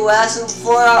on you. As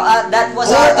for that was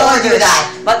Who our told you orders,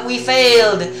 that? but we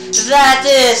failed. That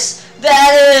is.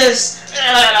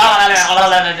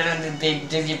 They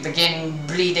begin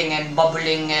bleeding and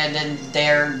bubbling, and then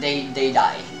they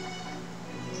die.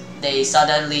 They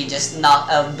suddenly just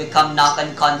become knock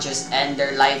unconscious, and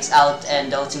their lights out,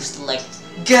 and those who still like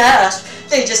gasp.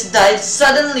 They just died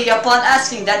suddenly upon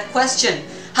asking that question.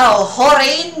 How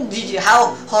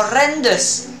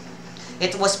horrendous!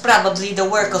 It was probably the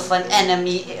work of an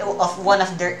enemy of one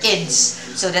of their ids,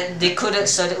 so that we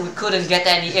couldn't get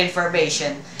any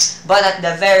information. But at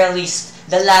the very least,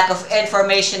 the lack of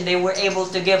information they were able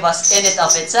to give us in it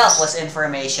of itself was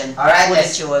information. Alright,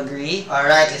 wouldn't you agree?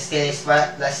 Alright, let's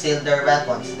steal their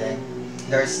weapons then.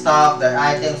 Their stock, their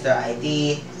items, their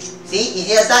ID. See,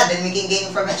 easy as that, then we can gain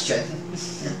information.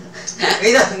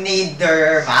 We don't need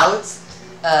their mouths.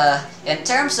 In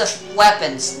terms of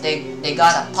weapons, they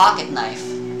got a pocket knife,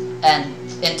 and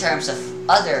in terms of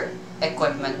other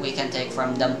equipment we can take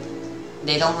from them,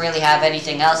 they don't really have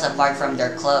anything else apart from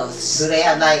their clothes. Do they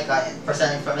have like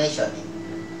personal information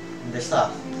in their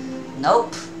stuff?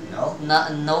 Nope. No?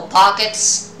 No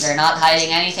pockets. They're not hiding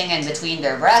anything in between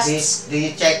their breasts. Do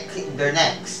you check their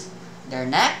necks? Their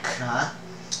neck? Huh?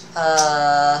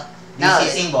 Uh, Do you see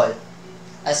a symbol?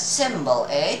 A symbol,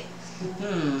 eh?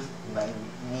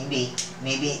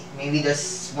 Maybe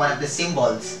there's one of the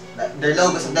symbols, like the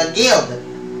logos of the guild.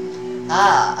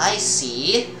 Ah, I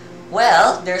see.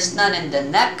 Well, there's none in the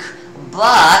neck,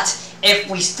 but if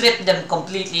we strip them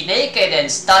completely naked and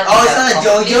study Oh, it's them not a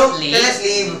JoJo? completely, Then let's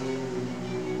leave.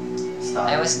 Stop.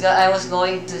 I was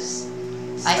going to.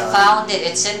 I found it.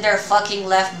 It's in their fucking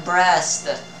left breast.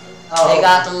 Oh. They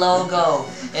got the logo.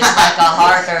 It's like a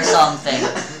heart or something.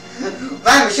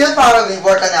 Man, we should probably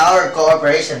work on our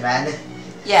cooperation, man.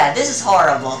 Yeah, this is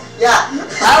horrible. Yeah.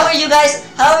 How are you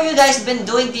guys been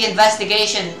doing the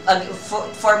investigation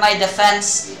for my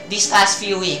defense these past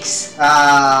few weeks?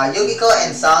 Yukiko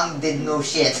and Song did no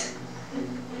shit.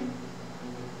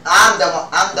 I'm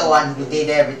the one who did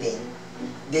everything.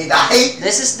 Did I?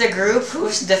 This is the group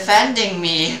who's defending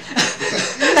me.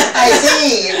 I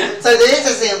see. So there is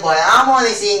a symbol. I'm only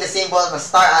seeing the symbol of a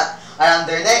star around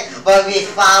their neck, but we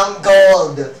found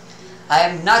gold.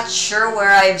 I'm not sure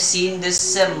where I've seen this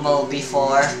symbol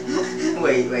before.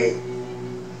 Wait.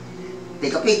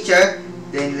 Take a picture,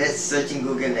 then let's search in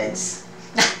Google Lens.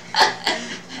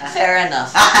 Fair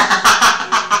enough.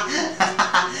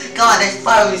 Come on, there's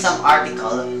probably some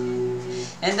article.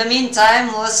 In the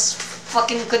meantime, let's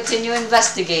fucking continue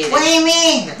investigating. What do you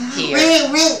mean? Here.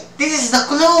 Wait, this is the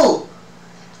clue.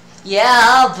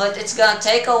 Yeah, but it's gonna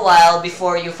take a while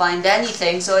before you find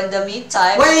anything, so in the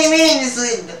meantime... What do you mean?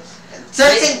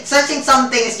 Searching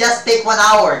something is just take 1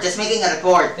 hour, just making a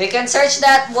report. We can search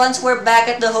that once we're back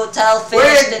at the hotel We're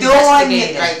finished doing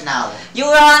investigating. it right now. You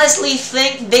honestly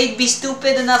think they'd be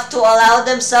stupid enough to allow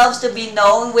themselves to be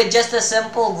known with just a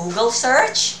simple Google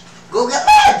search? Google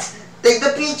it! Take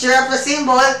the picture of the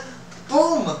symbol,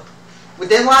 boom! But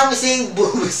then why am I saying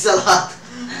boobs a lot?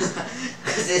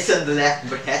 Because it's on the left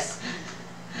breast.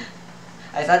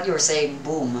 I thought you were saying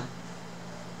boom.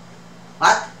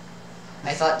 What?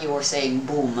 I thought you were saying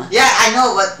boom. Yeah, I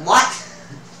know, but what?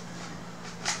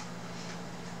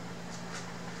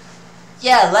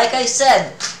 Yeah, like I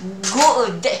said,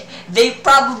 they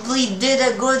probably did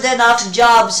a good enough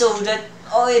job so that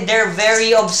they're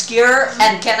very obscure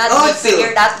and cannot be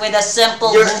figured out with a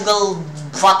simple Google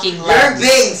fucking lens. You're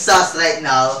being sus right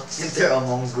now. Enter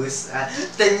Among Us.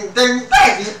 Turn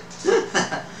back!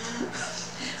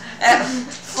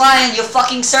 Fine, you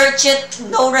fucking search it,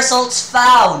 no results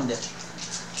found.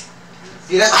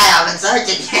 Because I haven't searched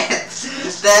it yet.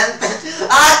 Then,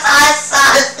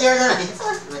 you're the reason.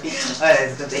 Alright,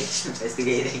 let's continue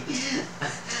investigating.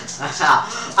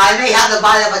 I may have the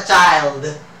body of a child.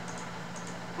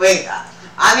 Wait,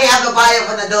 I may have the body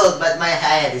of an adult, but my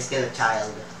head is still a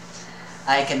child.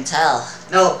 I can tell.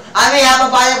 No, I may have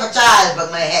a body of a child,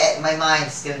 but my mind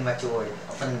is still matured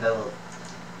of an adult.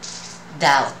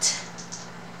 Doubt.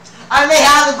 I may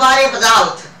have the body of a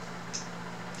doubt.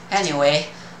 Anyway,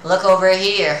 look over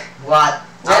here. What?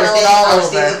 I was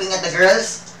still looking at the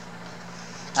girls?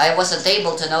 I wasn't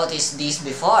able to notice these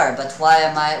before, but why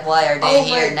are they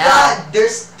here now? Oh my god,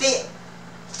 there's still...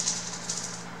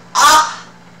 Ah!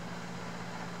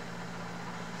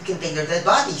 You can take their dead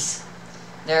bodies.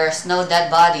 There's no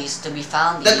dead bodies to be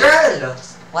found The here. girl!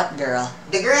 What girl?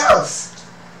 The girls!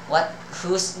 What?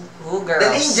 Who girls?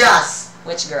 The ninjas!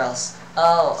 Which girls?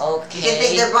 Oh, okay. You can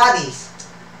take their bodies.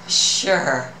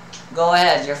 Sure. Go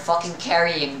ahead, you're fucking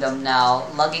carrying them now,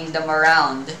 lugging them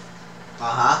around.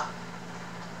 Uh-huh.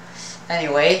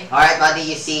 Anyway. Alright, what do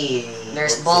you see?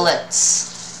 There's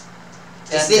bullets.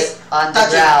 Is this on the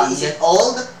ground? Is it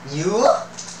old? New?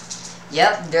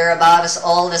 Yep, they're about as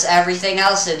old as everything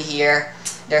else in here.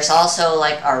 There's also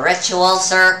like a ritual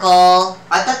circle.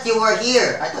 I thought you were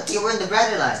here. I thought you were in the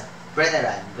Brethren.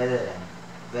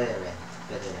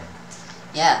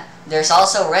 Yeah, there's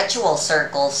also ritual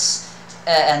circles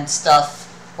and stuff.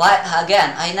 Why?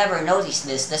 Again, I never noticed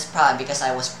this. This probably because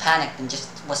I was panicked and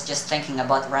was just thinking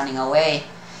about running away.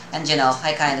 And you know,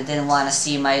 I kind of didn't want to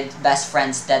see my best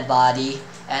friend's dead body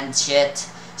and shit.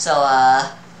 So,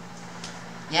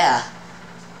 yeah.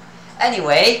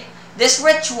 Anyway, this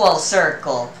ritual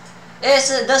circle,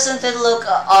 doesn't it look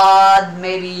odd,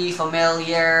 maybe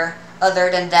familiar? Other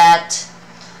than that,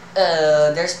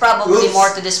 there's probably more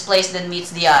to this place than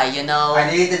meets the eye, you know? I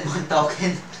deleted one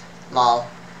token. Lol.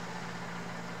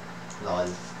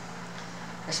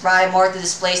 There's probably more to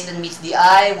this place than meets the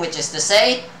eye, which is to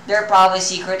say, there are probably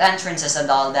secret entrances and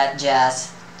all that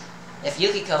jazz. If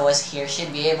Yukiko was here,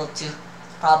 she'd be able to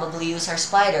probably use her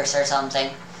spiders or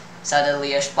something.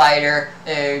 Suddenly a spider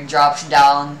drops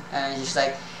down and she's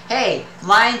like, hey,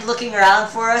 mind looking around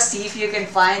for us, see if you can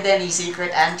find any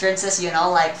secret entrances, you know,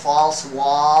 like false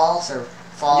walls or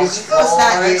false Yukiko's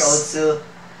not here floors. also.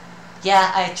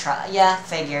 Yeah, I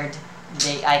figured.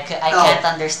 I can't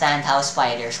understand how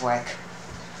spiders work.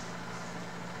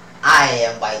 I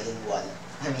am bilingual.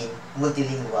 I mean,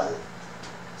 multilingual.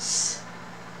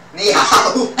 Ni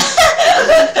hao.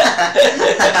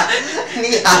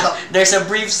 Ni hao. There's a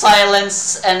brief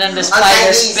silence, and then the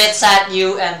spider spits at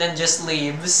you, and then just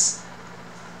leaves.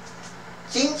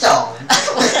 Ching chong.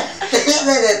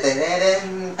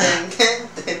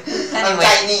 Anyway,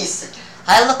 Chinese.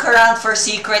 I look around for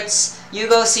secrets. You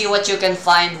go see what you can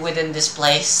find within this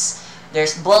place.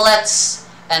 There's bullets,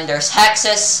 and there's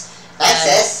hexes.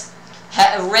 Hexes?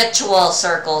 Ritual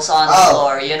circles on the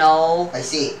floor, you know? I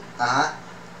see.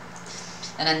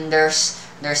 And then there's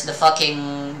the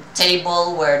fucking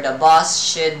table where the boss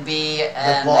should be.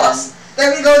 And the boss?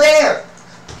 Let me go there!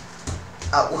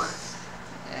 Oh.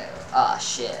 Ah,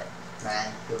 shit.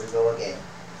 Man, here we go again.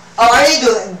 Oh, are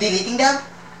you deleting them?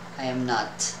 I am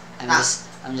not.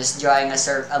 I'm just drawing a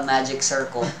magic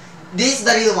circle. These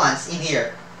are the real ones in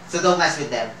here. So don't mess with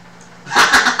them.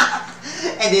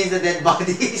 And these are the dead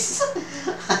bodies.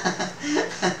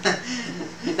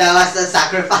 That was the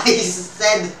sacrifice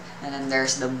said. And then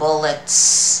there's the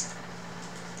bullets.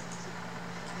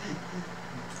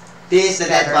 These are the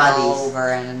dead bodies. Over,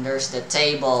 and then there's the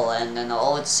table, and then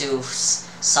Otsu's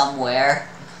somewhere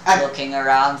looking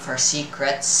around for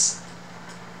secrets.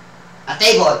 A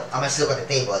table. I must look at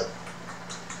the table.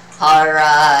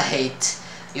 Alright.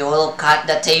 You look at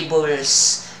the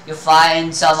tables. You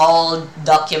find some old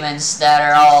documents that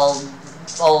are all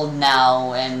old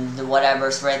now, and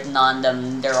whatever's written on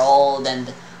them, they're old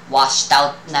and washed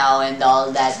out now and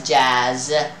all that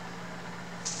jazz.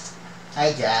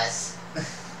 Hi, Jazz.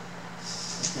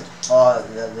 Oh,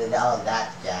 with all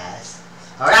that jazz.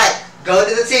 Alright, go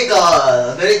to the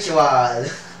circle, the ritual.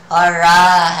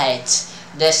 Alright.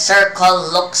 The circle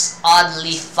looks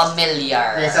oddly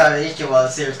familiar. It's a ritual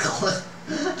circle.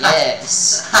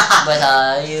 Yes.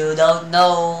 But you don't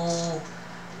know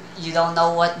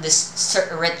what this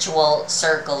ritual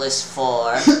circle is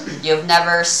for. You've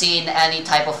never seen any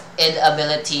type of id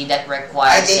ability that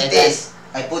requires I did this.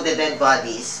 I put the dead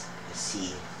bodies. Let's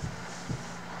see.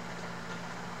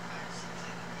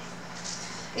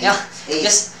 Yeah,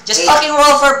 just fucking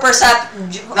roll for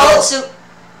perception. No. Also,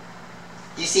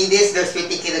 you see this? There's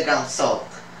 50 kilograms salt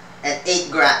and 8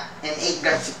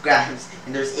 grams of grams,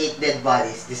 and there's 8 dead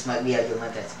bodies. This might be a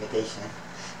human transportation.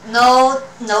 no,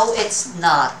 it's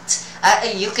not.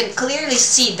 You can clearly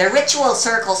see the ritual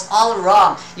circle's all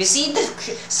wrong. You see the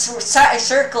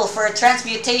circle for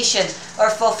transmutation or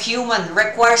for human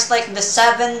requires like the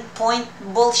 7-point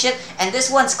bullshit, and this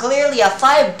one's clearly a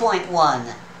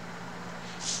 5.1.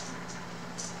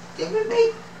 Can we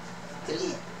make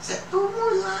 2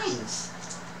 more lines?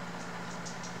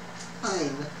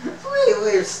 Fine.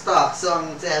 We're stuck, so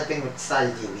I'm helping with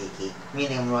strategy, Wiki.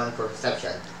 Meaning I'm rolling for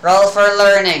perception. Roll for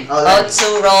learning. Oh, learning.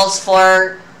 Otsu rolls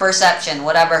for perception,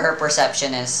 whatever her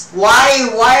perception is. Why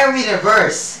are we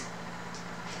reverse?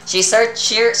 She's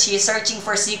searching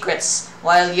for secrets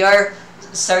while you're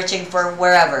searching for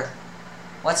wherever.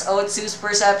 What's Otsu's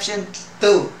perception?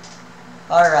 2.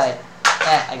 Alright.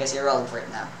 I guess you're rolling for it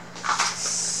now.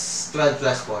 12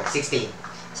 plus 4, 16.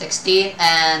 16,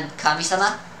 and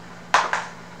Kami-sama?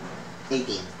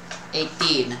 18.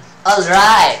 18.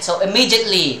 Alright, so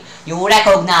immediately you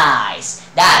recognize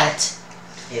that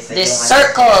this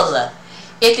circle,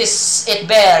 it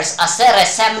bears a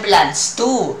resemblance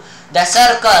to the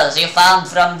circles you found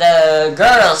from the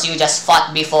girls you just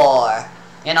fought before.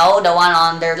 You know, the one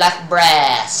on their left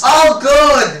breast. Oh,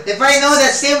 good! If I know the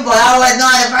symbol, I would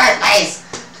know in the first place!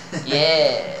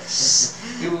 Yes.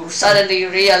 You suddenly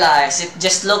realize it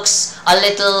just looks a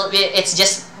little, it's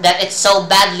just that it's so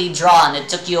badly drawn, it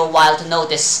took you a while to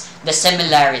notice the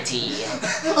similarity.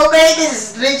 Okay,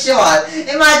 this is ritual.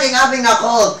 Imagine having a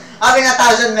cult, having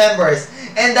 1,000 members,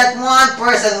 and that one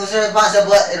person who's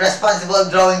responsible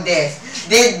drawing this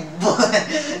did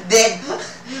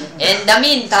In the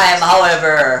meantime,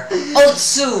 however,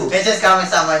 Otsu it's just coming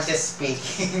someone just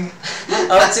speaking.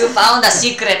 Otsu found a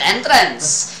secret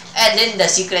entrance. And in the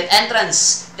secret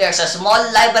entrance, there's a small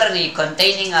library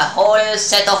containing a whole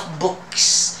set of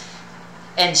books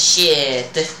and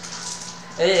shit.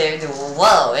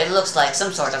 Whoa, it looks like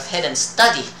some sort of hidden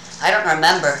study. I don't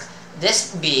remember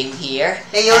this being here,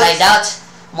 Hey, and I doubt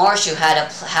Morshu had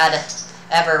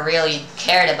ever really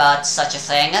cared about such a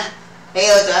thing. Hey,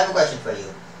 Otto, I have a question for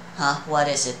you. Huh? What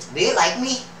is it? Do you like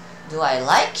me? Do I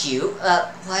like you?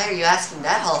 Why are you asking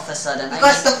that all of a sudden?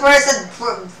 Because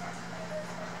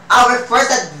our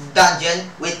first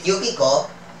dungeon with Yukiko,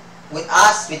 with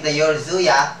us, with the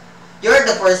Yoruzuya, you're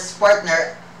the first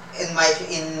partner in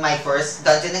my first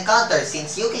dungeon encounter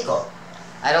since Yukiko.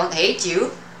 I don't hate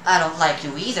you. I don't like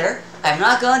you either. I'm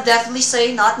not gonna definitely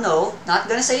say not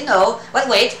gonna say no. But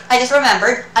wait, I just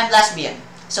remembered, I'm lesbian.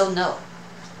 So no.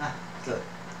 Ah, good.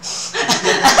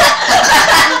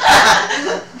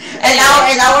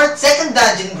 And our second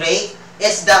dungeon break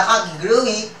is the Hunky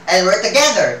Grooey, and we're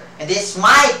together. And this is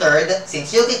my third,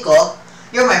 since Yukiko,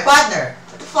 you're my partner.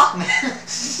 What the fuck, man?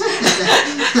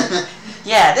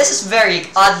 Yeah, this is very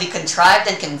oddly contrived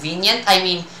and convenient. I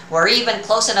mean, we're even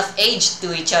close enough age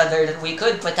to each other that we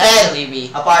could potentially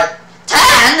be apart.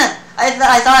 10?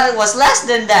 I thought it was less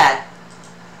than that.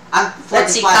 I'm 45.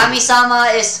 Let's see,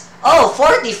 Kami-sama is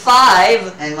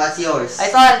 45. And what's yours? I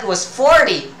thought it was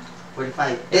 40.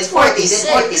 45. It's 40. 46.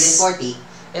 Then 40.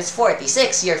 It's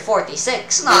 46. You're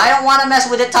 46. No, I don't want to mess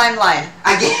with the timeline.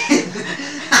 Again.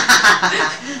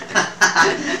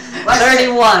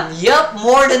 31. Yup,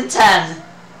 more than 10.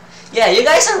 Yeah,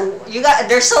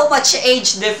 there's so much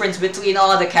age difference between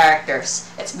all the characters.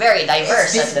 It's very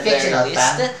diverse at the very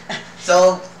least.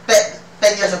 So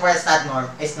 10 years apart is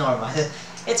it's normal.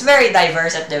 It's very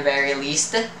diverse at the very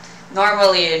least.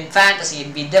 Normally in fantasy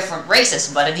it'd be different races,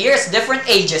 but in here it's different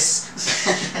ages.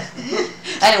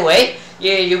 Anyway,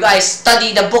 you guys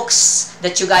study the books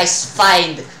that you guys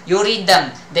find. You read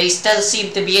them. They still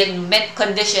seem to be in mint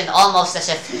condition, almost as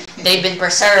if they've been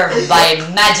preserved by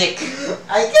magic.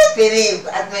 I can't believe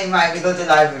at my mind we go to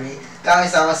library,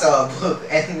 Kami-sama saw a book,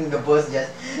 and the book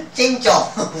just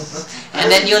ching-chong.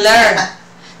 And then you learn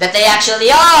that they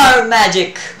actually are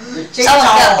magic. Some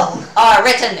of them are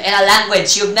written in a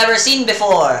language you've never seen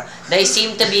before. They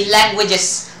seem to be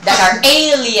languages that are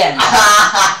alien,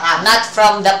 not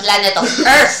from the planet of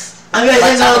Earth. But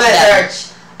some of them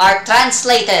are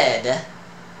translated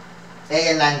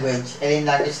alien language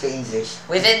to English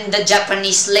within the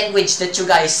Japanese language that you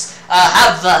guys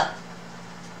have.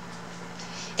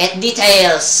 It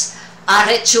details a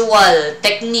ritual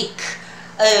technique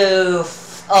of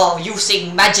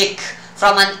using magic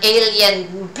from an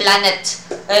alien planet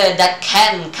that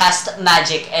can cast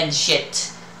magic and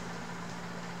shit.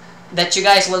 That you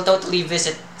guys will totally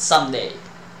visit someday.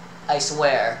 I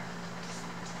swear.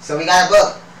 So we got a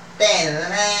book.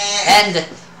 And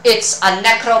it's a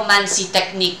necromancy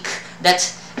technique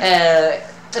that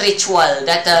ritual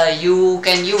that you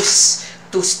can use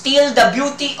to steal the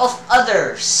beauty of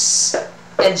others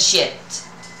and shit.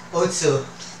 Also,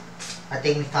 I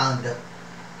think we found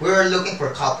we were looking for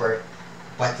copper,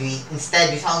 but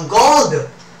instead we found gold.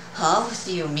 Huh? What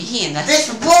do you mean? This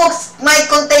book might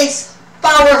contain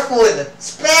powerful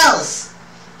spells.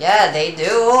 Yeah, they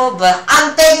do, but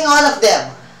I'm taking all of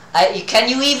them. Can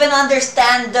you even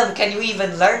understand them? Can you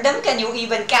even learn them? Can you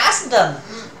even cast them?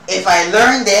 If I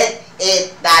learned that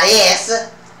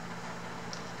is...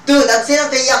 Dude, I'm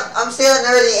still an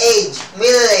early age,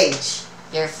 middle age.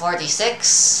 You're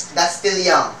 46. That's still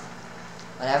young.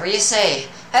 Whatever you say.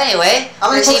 Anyway,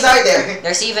 how many books are there?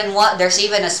 There's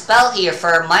even a spell here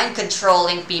for mind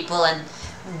controlling people and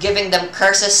giving them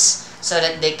curses so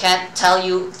that they can't tell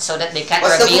you, so that they can't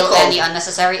reveal any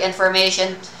unnecessary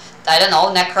information. I don't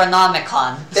know,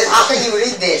 Necronomicon. Then how can you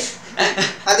read this?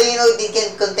 How do you know they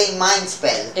can contain mind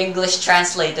spell? English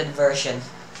translated version.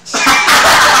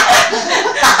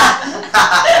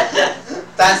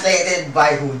 Translated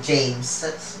by who? James.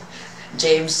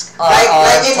 James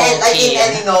like in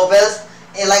any novels,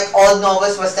 like all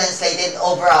novels was translated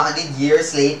over 100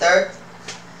 years later.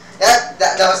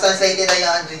 That was translated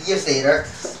 100 years later.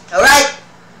 Alright,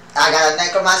 I got a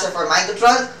necromancer for mind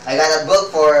control. I got a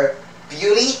book for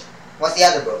beauty. What's the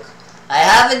other book? I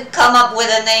haven't come up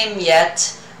with a name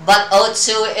yet, but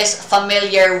Otsu is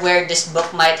familiar where this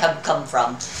book might have come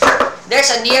from.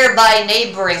 There's a nearby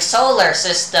neighboring solar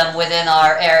system within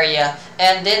our area,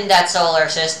 and in that solar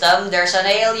system, there's an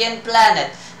alien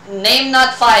planet. Name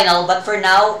not final, but for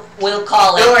now, we'll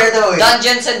call it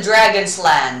Dungeons and Dragons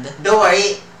Land. Don't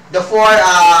worry, the four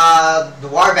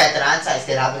war veterans, I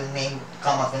still haven't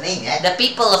come up with a name yet. The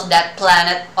people of that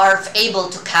planet are able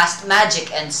to cast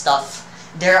magic and stuff.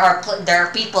 There are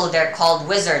people there called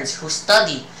wizards who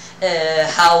study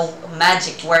how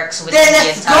magic works within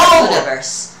the entire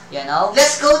universe. You know?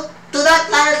 Let's go to that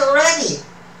planet already.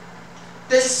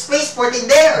 There's a spaceport in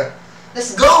there.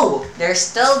 Let's go. There's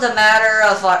still the matter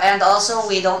of and also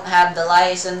we don't have the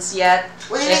license yet.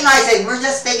 What do you mean license? We're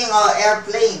just taking our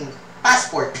airplane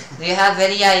passport. Do you have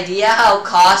any idea how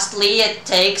costly it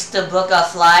takes to book a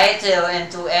flight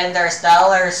into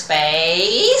interstellar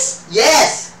space?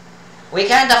 Yes. We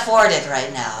can't afford it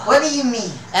right now. What do you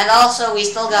mean? And also, we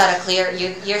still gotta clear.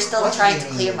 You're still trying to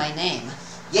clear my name.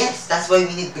 Yes, that's why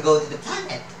we need to go to the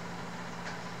planet.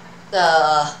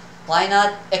 Why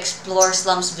not explore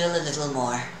Slumsville a little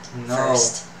more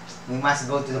first? We must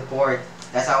go to the port.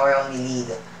 That's our only lead.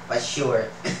 But sure.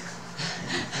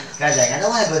 Guys, I don't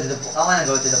wanna go to the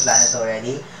planet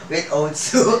already with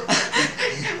Otsu.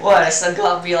 What? It's not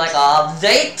gonna be like a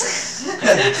date?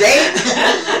 Date?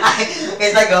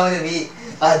 It's not going to be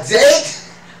a date?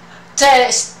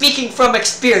 Speaking from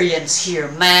experience here,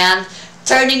 man.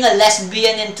 Turning a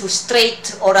lesbian into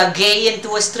straight or a gay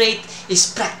into a straight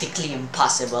is practically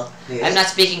impossible. Really? I'm not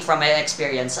speaking from my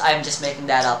experience. I'm just making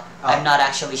that up. Oh. I'm not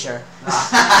actually sure.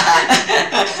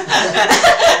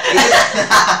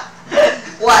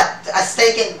 What? A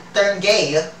straight can turn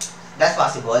gay? That's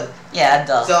possible. Yeah,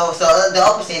 duh. So the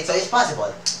opposite, so it's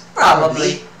possible.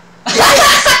 Probably.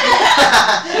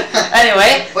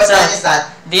 Anyway, What so time is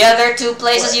that? the other two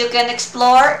places you can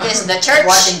explore is the church I'm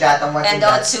watching and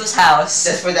that. Otsu's house.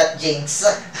 Just for that jinx.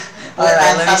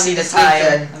 Alright, let me see the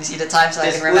time. Let me see the time so I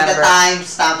Just can put the remember. time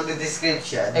stamp in the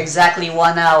description. Exactly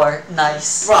 1 hour.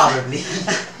 Nice. Probably.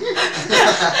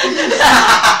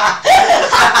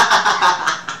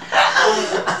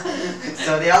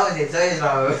 So the opposite, so it's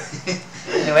probably.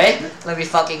 Anyway, let me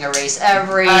fucking erase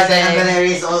everything. Then I'm gonna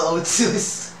erase all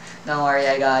Otsus. Don't worry,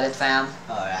 I got it, fam.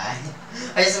 Alright.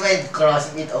 I just went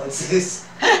cross with Otsus.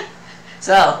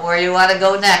 So, where do you want to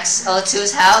go next?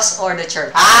 Otsu's house or the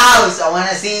church? House! I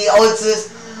wanna see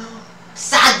Otsus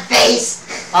sad face!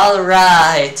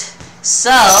 Alright.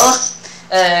 So,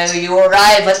 you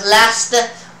arrive at last.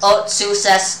 Otsu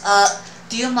says,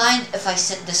 do you mind if I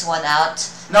sit this one out?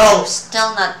 No! I'm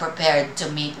still not prepared to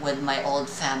meet with my old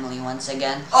family once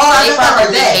again. Oh, I They thought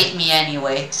probably they were dead. hate me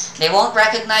anyway. They won't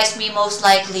recognize me most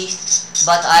likely,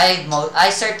 but I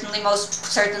certainly most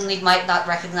certainly might not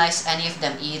recognize any of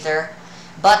them either.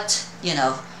 But, you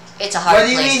know, it's a hard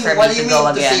place for me to go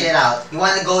again. Sit it out? You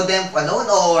wanna go them alone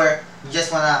or you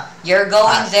just wanna... You're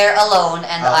going pass? there alone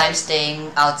and Okay. I'm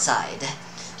staying outside.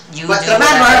 You But do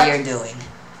remember- whatever you're doing.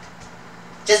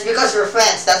 Just because we're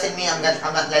friends doesn't mean I'm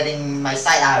not letting my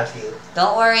side out of you.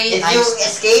 Don't worry, If you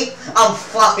escape, I'm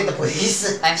fucked with the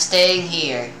police. I'm staying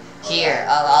here. Here,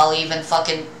 I'll even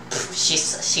fucking...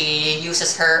 She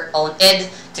uses her own id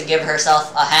to give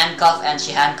herself a handcuff, and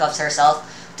she handcuffs herself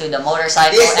to the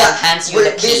motorcycle and hands you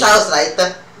the key. This house light,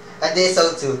 and this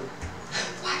house too.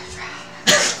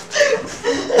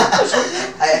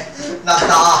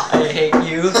 I hate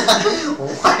you.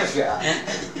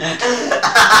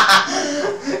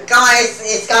 Come on,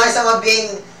 it's Kami-sama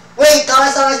being... Wait,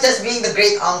 Kami-sama is just being the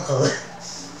great uncle.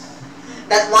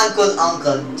 That one cool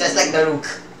uncle, just like the Rook.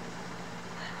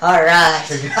 Alright.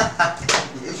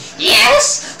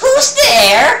 Yes? Who's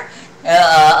there?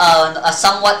 A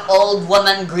somewhat old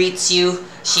woman greets you.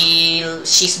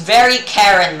 She's very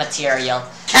Karen material.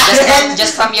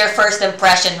 Just from your first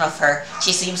impression of her,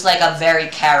 she seems like a very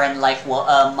Karen-like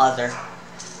mother.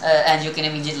 And you can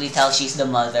immediately tell she's the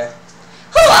mother.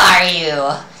 Who are you?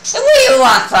 What do you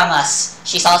want from us?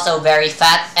 She's also very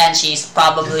fat, and she's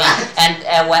probably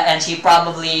and she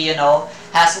probably, you know,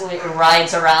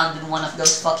 rides around in one of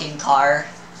those fucking car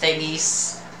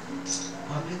thingies.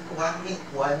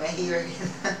 Why am I here again?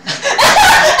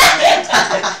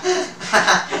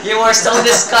 You were so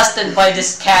disgusted by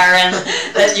this Karen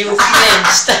that you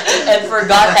flinched and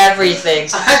forgot everything.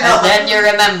 And then you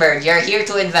remembered. You're here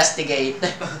to investigate.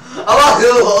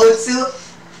 Oh, Otsu?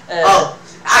 Oh,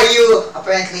 are you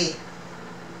apparently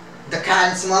the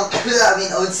Karen smoke? I mean,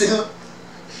 Otsu?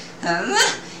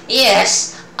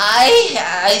 Yes,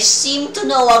 I seem to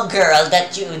know a girl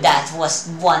that was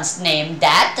once named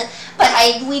that, but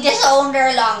we disowned her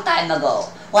a long time ago.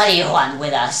 What do you want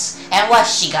with us? And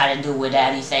what's she got to do with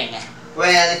anything?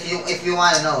 Well, if you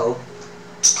want to know.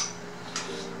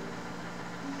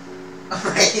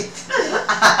 Right.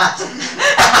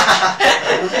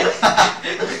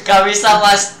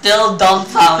 Kami-sama still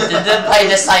dumbfounded by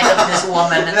the sight of this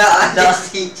woman. No, I'm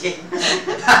just teaching.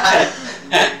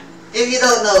 If you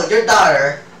don't know, your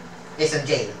daughter is in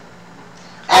jail.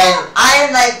 And I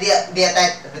am like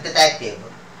the detective.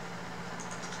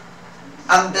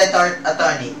 I'm the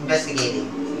attorney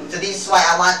investigating. So this is why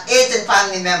I want its and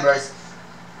family members,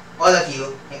 all of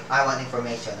you, I want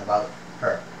information about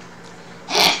her.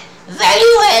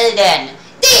 Very well then.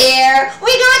 Dear,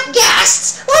 we got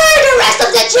guests. Where are the rest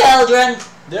of the children?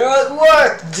 They're at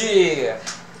work, dear.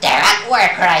 They're at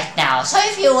work right now, so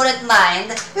if you wouldn't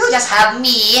mind, you just have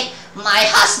me, my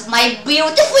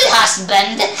beautiful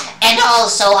husband, and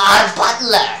also our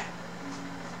butler.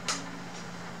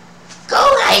 Go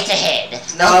right ahead.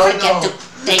 Don't forget to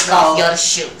take off your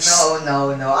shoes. No.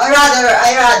 I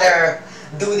rather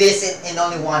do this in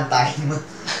only one time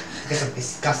because I'm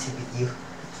disgusted with you.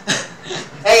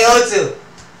 Hey, Otsu.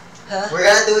 Huh? We're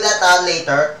gonna do that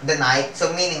later, the night.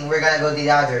 So meaning we're gonna go to the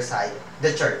other side,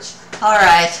 the church.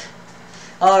 Alright.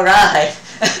 Alright.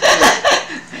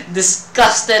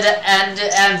 Disgusted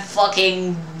and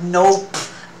fucking nope.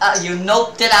 You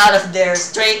noped it out of there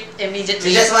straight immediately.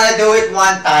 You just wanna do it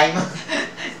one time.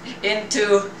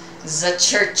 Into the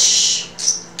church.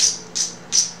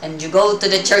 And you go to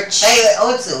the church. Hey,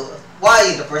 also, why are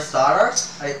you the first daughter?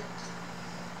 Are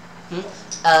you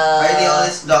the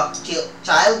oldest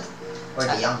child? Or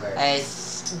the younger?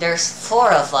 There's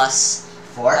 4 of us.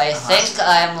 4? I think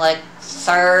I'm like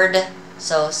 3rd,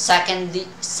 so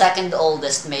second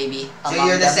oldest maybe. So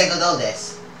you're the second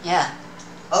oldest? Yeah.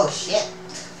 Oh shit.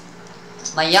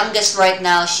 My youngest right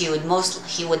now, he would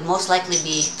most likely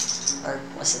be, or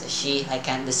was it a she? I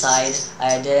can't decide.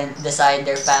 I didn't decide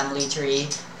their family tree.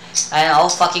 I don't know,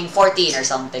 fucking 14 or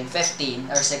something, 15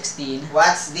 or 16.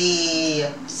 What's the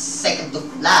second to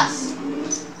last?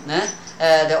 Huh?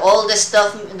 The oldest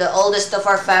of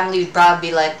our family would probably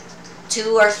be like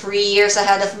 2 or 3 years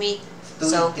ahead of me.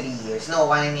 3 years. No,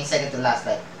 what I mean second to last,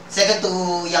 like second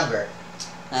to younger.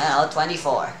 I don't know,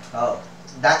 24. Oh,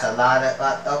 that's a lot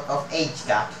of age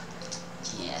gap.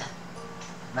 Yeah.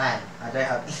 Man, I don't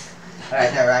have.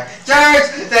 Alright, alright. Church!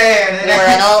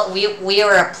 We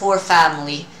were a poor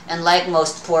family, and like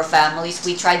most poor families,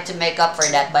 we tried to make up for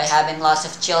that by having lots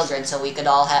of children, so they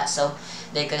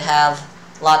could have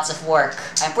lots of work.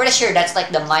 I'm pretty sure that's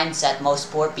like the mindset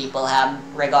most poor people have,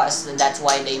 regardless. That's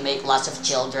why they make lots of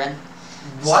children.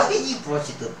 Why did you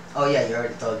prostitute? Oh yeah, you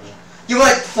already told me. You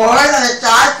were forced on a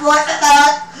child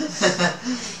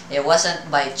prostitute? It wasn't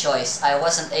by choice. I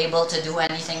wasn't able to do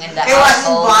anything in the It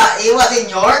household. It wasn't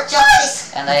your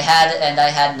choice. And I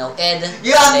had no id.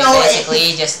 You have They no id.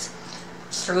 basically just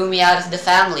threw me out of the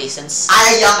family since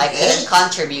At a young I couldn't age?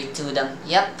 contribute to them.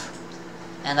 Yep.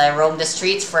 And I roamed the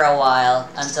streets for a while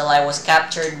until I was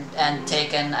captured and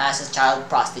taken as a child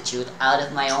prostitute out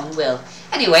of my own will.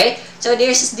 Anyway, so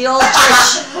this is the old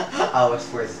church. I was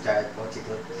forced to child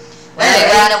prostitute. When I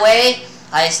ran away,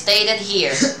 I stayed in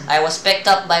here. I was picked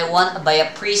up by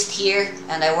a priest here,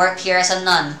 and I worked here as a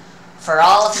nun for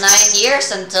all of 9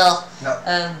 years until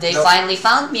they finally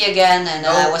found me again, and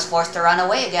I was forced to run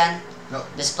away again.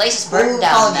 This place is burned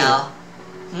down now.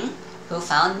 Who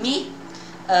found me?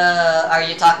 Are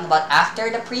you talking about after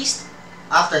the priest?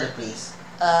 After the priest.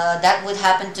 That would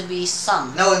happen to be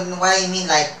Sung. No, what I mean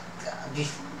like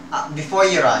before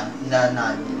you run, the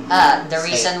nun. The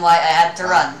reason why I had to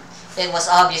run. It was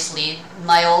obviously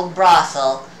my old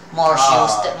brothel.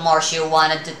 Morshu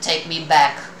wanted to take me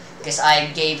back because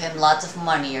I gave him lots of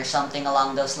money or something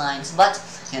along those lines. But,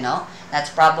 you know, that's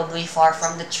probably far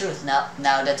from the truth now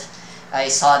that I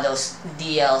saw those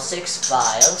DL6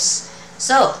 files.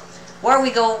 So, where we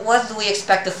go, what do we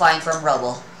expect to find from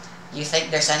rubble? You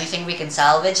think there's anything we can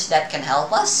salvage that can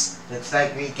help us? Looks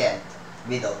like we can't.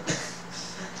 We don't.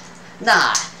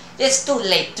 Nah. It's too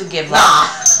late to give up.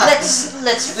 Let's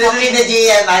fucking the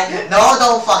GM like, no,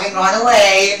 don't fucking run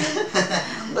away.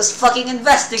 Let's fucking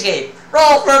investigate.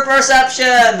 Roll for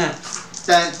perception.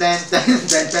 10, 10, 10,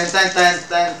 10, 10, 10, 10,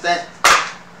 10, 10.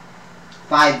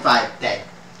 5, 5, 10.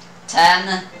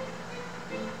 10,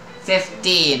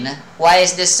 15. Why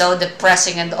is this so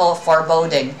depressing and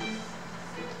foreboding?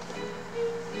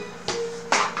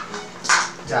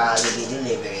 Jollibee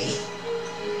delivery.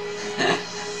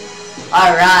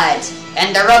 Alright,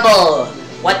 and the rubble,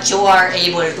 what you are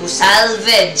able to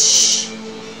salvage.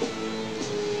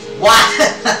 What?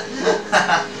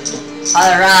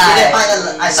 Alright,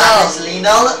 so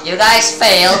you guys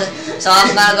failed, so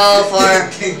I'm gonna go for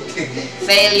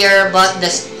failure but the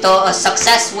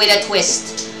success with a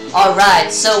twist.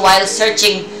 Alright, so while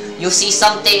searching, you see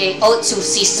something, Otsu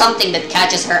sees something that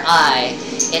catches her eye.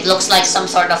 It looks like some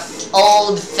sort of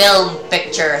old film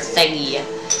picture thingy.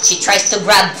 She tries to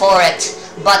grab for it,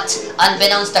 but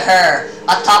unbeknownst to her,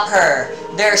 atop her,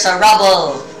 there's a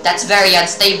rubble that's very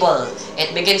unstable.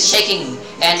 It begins shaking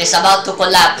and is about to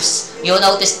collapse. You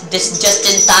notice this just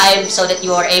in time so that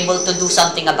you are able to do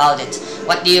something about it.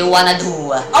 What do you wanna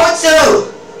do?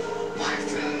 Otsu!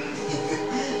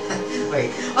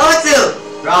 Wait, Otsu!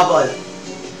 Rubble.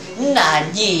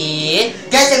 Nani?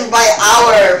 Guessing by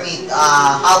our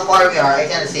how far we are, I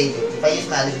can save it. If I use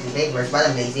my ability to take words, but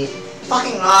I'm lazy.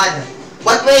 Fucking run!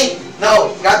 But wait!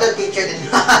 No! Grab that picture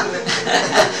and run!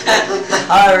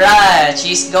 Alright,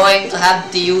 she's going to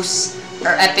have to use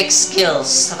her epic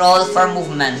skills. Roll for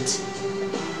movement.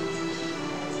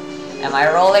 Am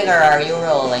I rolling or are you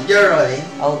rolling? You're rolling.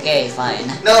 Okay, fine.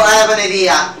 No, I have an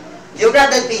idea. You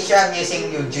grab that picture, I'm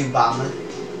using your G-bomb.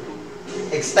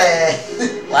 Extend.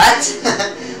 What?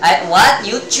 What?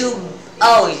 YouTube?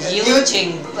 Oh,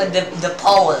 using the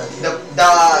pole.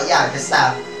 The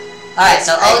staff. Alright,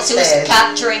 so O2's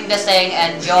capturing the thing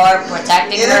and you're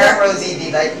protecting You know the her. Rosie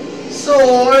did like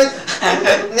sword.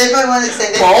 Never want to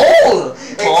extend it. Pole!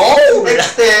 Pole!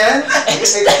 Extend.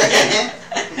 Extend.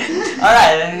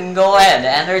 Alright, then go ahead.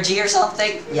 Energy or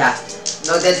something? Yeah.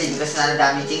 No deadly because not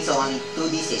damaging, so only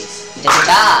 2d6.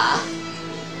 Da-da-da.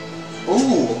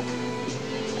 Ooh.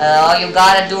 All you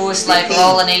gotta do is like 15.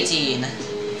 roll an 18.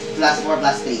 Plus 4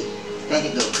 plus 3.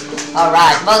 22.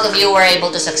 Alright, both of you were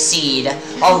able to succeed.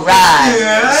 Alright,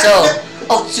 so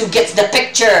Otsu gets the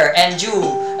picture and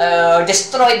you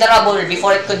destroy the rubble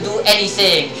before it could do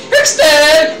anything.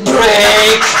 Extend!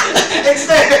 Break!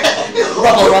 Extend!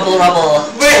 Rubble, rubble, rubble.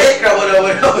 Break! Rubble.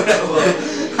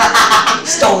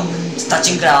 Stone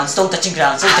touching ground, stone touching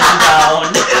ground, stone touching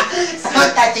ground.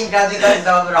 Stone touching ground because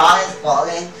the rock is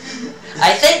falling.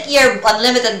 I think your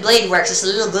unlimited blade works is a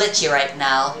little glitchy right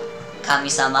now,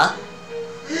 Kami-sama.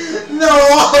 No!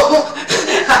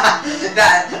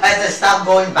 That I just stop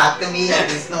going back to me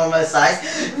at its normal size.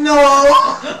 No!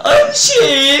 I'm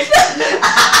sheep!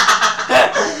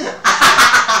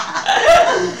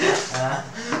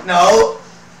 No!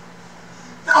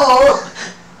 No!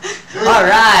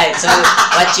 Alright, so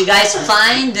what you guys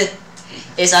find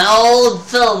is an old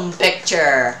film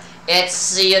picture.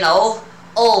 It's, you know,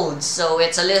 old, so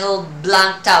it's a little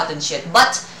blanked out and shit.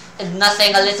 But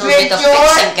nothing a little bit of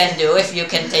fixing can do if you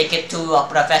can take it to a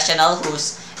professional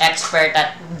who's expert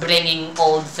at bringing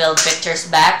old film pictures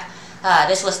back.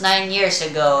 This was 9 years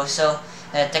ago, so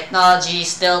technology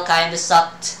still kinda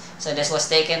sucked. So this was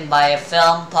taken by a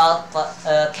film pulp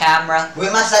camera. We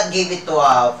must not give it to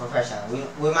a professional.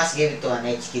 We must give it to an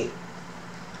HQ.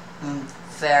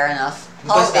 Fair enough.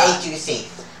 Because Hold the on. HQ is safe.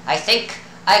 I think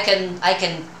I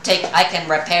can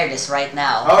repair this right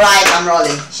now. Alright, I'm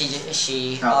rolling.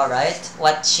 She No. alright.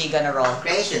 What's she gonna roll?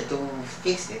 Creation to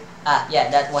fix it. Yeah,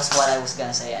 that was what I was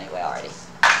gonna say anyway already.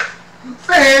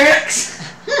 Fix!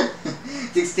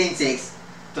 16, 6,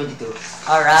 22.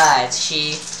 Alright,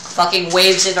 she fucking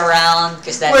waves it around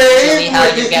because that's Wave, usually how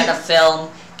you wave. get a film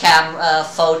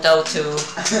photo to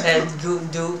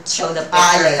show the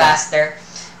picture yeah. faster.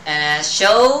 And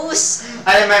shows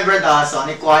I remember the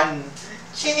Sonic one.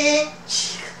 Ching!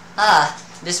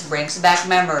 this brings back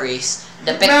memories.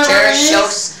 The picture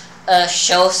Memories.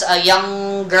 shows a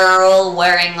young girl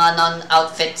wearing an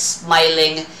outfit,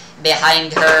 smiling.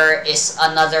 Behind her is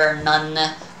another nun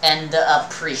and a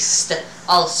priest,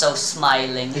 also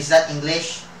smiling. Is that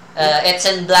English? It's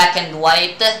in black and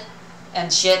white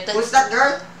and shit. Who's that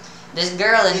girl? This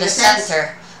girl in the Innocence?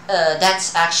 center,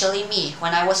 that's actually me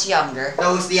when I was younger.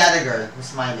 So who's the other girl who's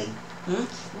smiling?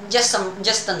 Just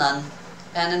a nun.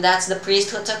 And then that's the priest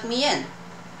who took me in.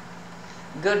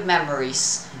 Good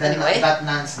memories. Anyway, That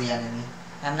nun's the enemy.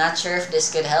 I'm not sure if this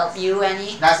could help you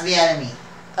any. That's the enemy.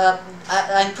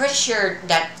 I'm pretty sure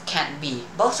that can't be.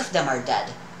 Both of them are dead.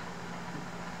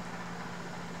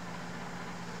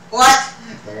 What?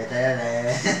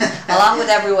 Along with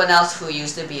everyone else who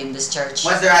used to be in this church.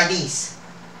 What's their IDs?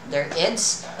 Their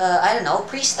ids? I don't know,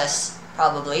 priestess,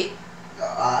 probably.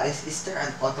 Is there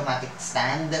an automatic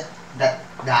stand that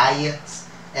dies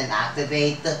and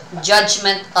activate?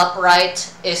 Judgment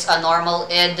upright is a normal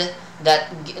id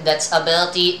that's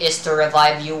ability is to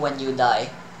revive you when you die.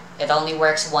 It only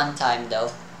works one time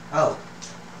though. Oh.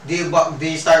 Do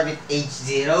you start with age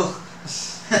 0?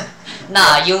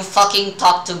 Nah, you fucking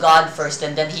talk to God first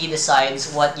and then he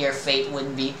decides what your fate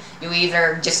would be. You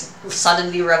either just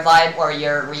suddenly revive or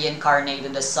you're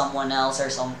reincarnated as someone else or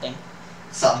something.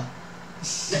 Some.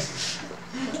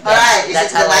 Alright, is it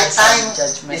That's the how I nighttime? decide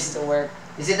judgments to work.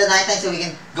 Is it the nighttime so we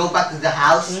can go back to the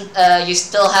house? You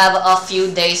still have a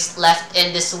few days left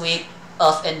in this week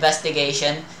of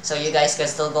investigation, so you guys can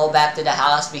still go back to the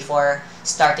house before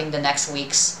starting the next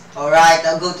week's. Alright,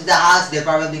 I'll go to the house. They're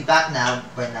probably back now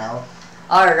by now.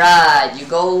 Alright, you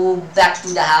go back to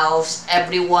the house.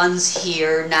 Everyone's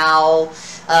here now.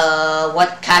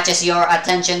 What catches your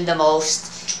attention the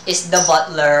most is the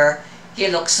butler. He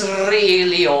looks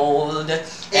really old.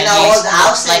 In an old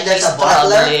house, like there's he's a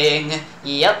butler? struggling.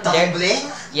 Yep, Tumbling?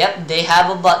 yep, they have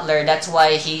a butler. That's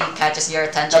why he catches your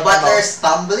attention The the most. butler's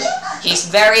tumbling? He's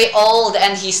very old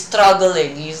and he's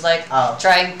struggling. He's like Oh.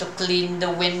 trying to clean the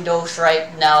windows right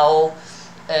now.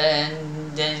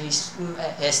 And then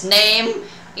his name,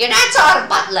 that's our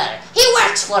butler. He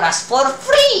works for us for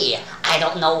free. I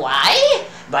don't know why,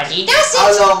 but he does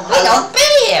it. We don't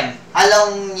pay him. How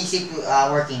long is he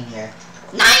working here?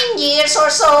 9 years or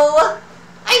so.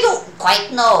 I don't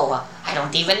quite know. I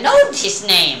don't even know his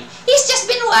name. He's just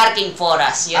been working for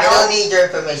us, you know. I don't need your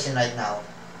information right now.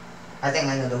 I think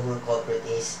I know who Culprit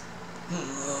is.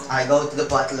 I go to the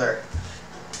butler.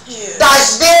 Yes.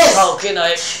 Dodge this! How can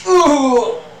I?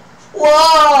 Ooh.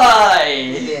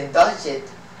 Why? You didn't dodge it.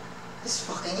 It's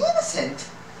fucking innocent.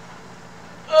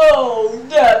 Oh,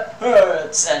 that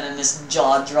hurts. And then his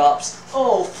jaw drops.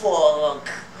 Oh, fuck.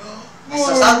 I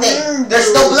saw something.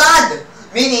 There's no blood.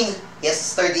 Meaning, he has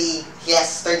sturdy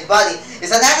body.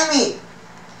 It's an enemy.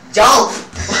 Jump.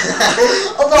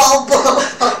 What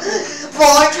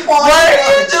are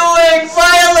you doing?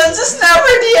 Violence is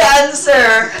never the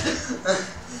answer.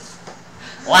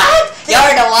 What?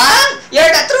 You're the one?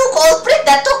 You're the true culprit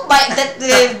that took my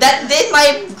that did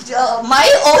my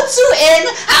Otsu in?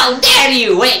 How dare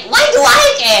you? Wait, why do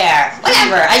I care?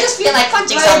 Whatever. I just feel like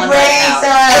punching someone right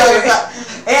now.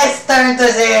 It's turned to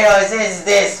zero since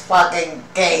this fucking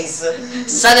case.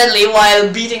 Suddenly, while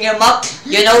beating him up,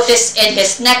 you notice in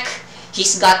his neck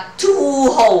he's got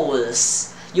 2 holes.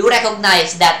 You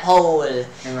recognize that hole is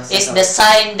the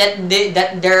sign that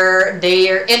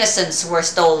their innocence were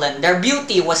stolen, their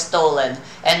beauty was stolen,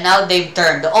 and now they've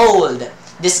turned old.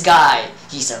 This guy,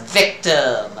 he's a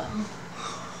victim.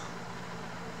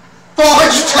 No,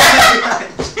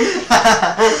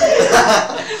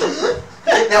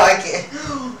 I can't.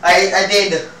 I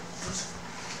did.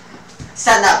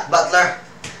 Stand up, butler.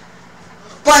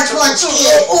 Punch,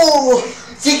 ooh!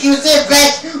 CQC,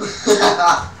 bitch!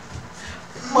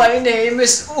 My name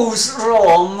is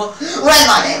Usrom. Well,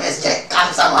 my name is Jack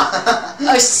Kamsama.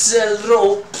 I sell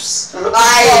ropes,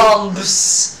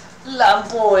 bombs,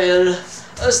 lamp oil,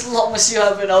 as long as you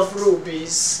have enough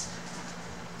rubies.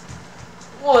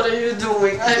 What are you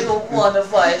doing? I don't want to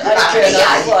fight. I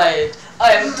cannot fight.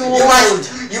 I am too old.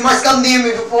 You must come near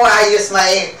me before I use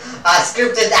my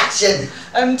scripted action.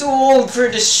 I'm too old for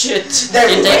this shit.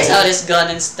 He takes out his gun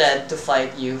instead to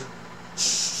fight you.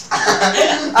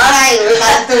 Alright, we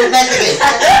have to investigate.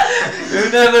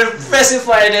 You never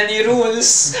specified any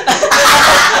rules.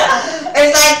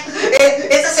 It's like,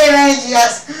 it's the same energy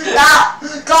as,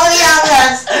 call the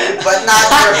ambulance, but not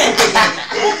for me.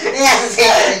 It has the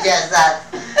same energy as that.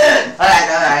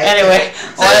 Alright. Anyway,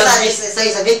 so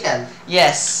he's a victim?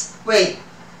 Yes. Wait.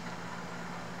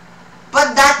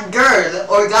 But that girl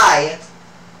or guy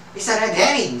is a red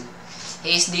herring.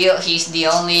 He's the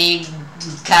only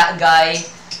guy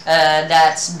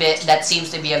that seems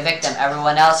to be a victim.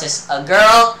 Everyone else is a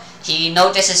girl. He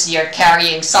notices you're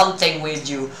carrying something with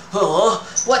you. Huh?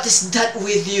 What is that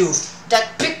with you?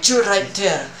 That picture right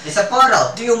there. It's a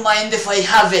portal. Do you mind if I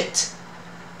have it?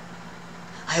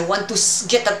 I want to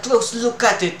get a close look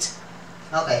at it.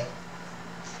 Okay.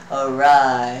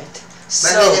 Alright.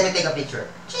 But let me take a picture.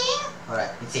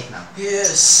 Alright, it's safe now.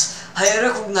 Yes, I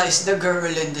recognize the girl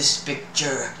in this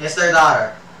picture. It's their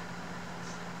daughter.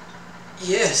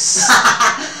 Yes.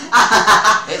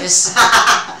 It is.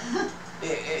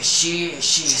 She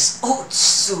is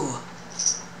Otsu.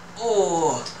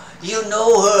 Oh, you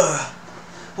know her.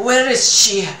 Where is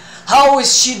she? How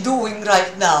is she doing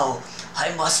right now?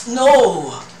 I must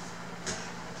know.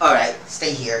 Alright,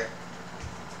 stay here.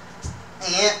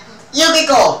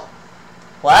 Yukiko!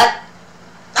 What?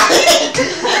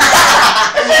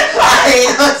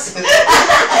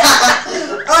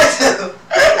 Otsu!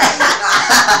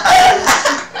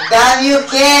 Damn you,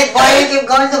 kid! Why do you keep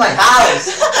going to my house?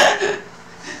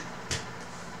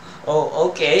 Oh,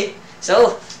 okay.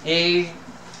 So, you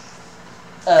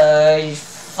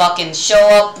fucking show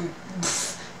up.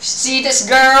 See this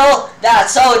girl?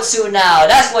 That's Otsu now.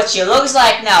 That's what she looks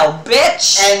like now,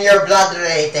 bitch! And your blood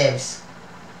relatives.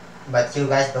 But you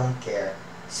guys don't care.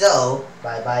 So,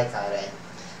 bye-bye, Karen.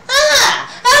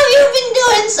 How have you been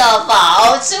doing so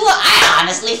far, Otsu? I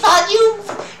honestly thought you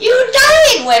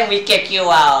died when we kicked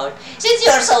you out. Since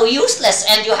you're so useless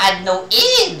and you had no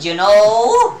id, you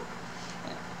know?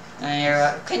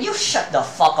 Can you shut the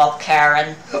fuck up,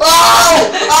 Karen? Oh!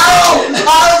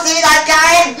 See that,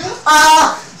 Karen?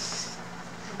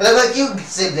 What about you,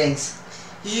 siblings?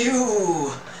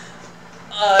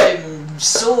 I'm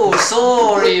so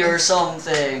sorry or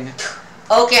something.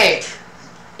 Okay,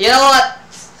 you know what?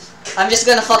 I'm just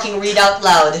gonna fucking read out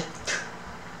loud.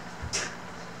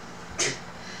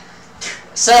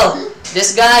 So,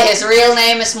 this guy, his real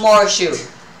name is Morshu.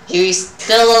 He's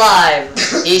still alive.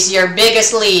 He's your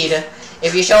biggest lead.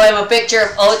 If you show him a picture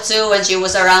of Otsu when she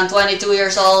was around 22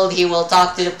 years old, he will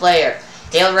talk to the player.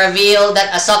 He'll reveal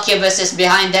that a succubus is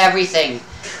behind everything.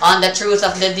 On the truth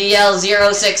of the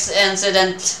DL06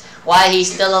 incident, why he's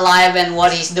still alive and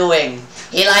what he's doing.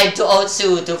 He lied to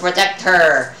Otsu to protect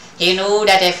her. He knew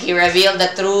that if he revealed the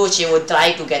truth, she would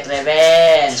try to get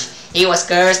revenge. He was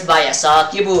cursed by a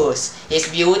succubus. His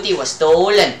beauty was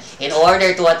stolen. In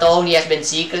order to atone, he has been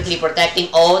secretly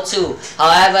protecting Otsu.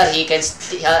 However, he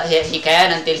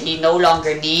can until he no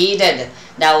longer needed.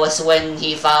 That was when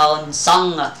he found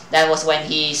Sung. That was when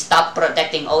he stopped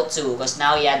protecting Otsu, because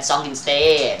now he had Sung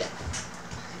instead.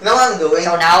 You know what I'm doing?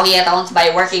 So now he atones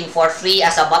by working for free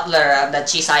as a butler of the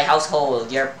Chisai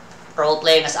household. You're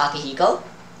role-playing as Akihiko?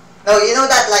 No, you know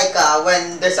that like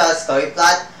when there's a story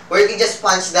plot where you can just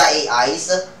punch the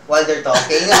AIs while they're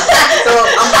talking. So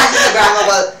I'm punching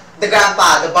the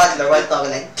grandpa, the butler, while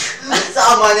talking like, so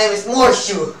my name is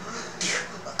Morshu.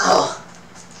 Oh.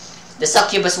 The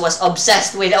succubus was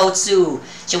obsessed with Otsu.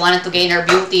 She wanted to gain her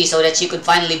beauty so that she could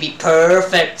finally be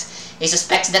perfect. He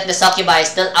suspects that the succubi is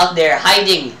still out there,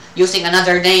 hiding, using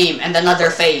another name and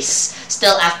another face,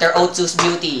 still after Otsu's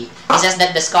beauty. He says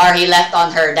that the scar he left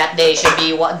on her that day should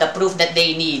be the proof that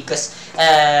they need, because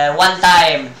one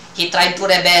time, he tried to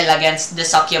rebel against the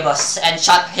succubus and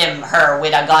shot her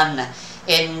with a gun.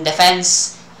 In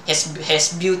defense,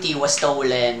 his beauty was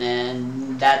stolen,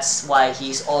 and that's why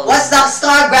he's always... What's that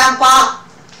scar, Grandpa?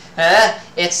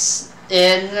 It's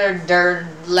in their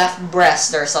left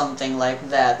breast or something like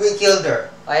that. We killed her.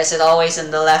 Why is it always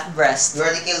in the left breast? You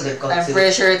already killed her, Kotsu. I'm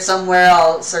pretty sure it's somewhere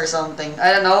else or something.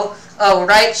 I don't know. Oh,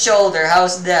 right shoulder.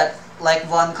 How's that? Like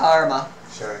Von Karma.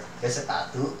 Sure. There's a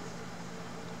tattoo.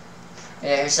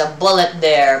 There's a bullet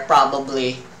there,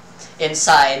 probably,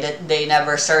 inside that they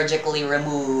never surgically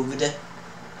removed.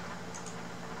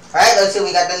 Alright, let's see,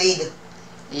 we got the lead.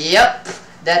 Yep.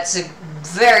 That's a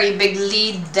very big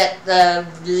lead that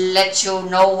lets you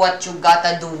know what you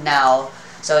gotta do now.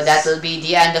 So that will be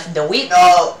the end of the week.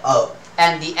 No. Oh.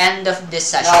 And the end of this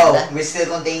session. No, we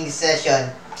still continue this session.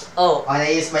 Oh. I wanna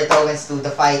use my tokens to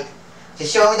the fight.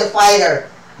 Just show me the fighter.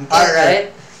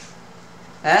 Alright.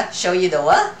 Huh? Show you the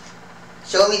what?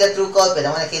 Show me the true culprit.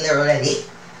 I wanna kill her already.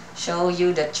 Show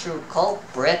you the true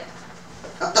culprit.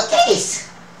 Of the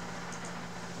case.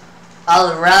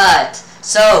 Alright.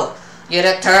 So, you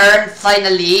return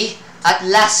finally at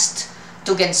last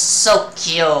to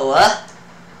Gensokyo.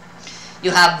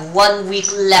 You have 1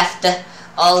 week left.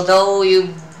 Although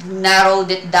you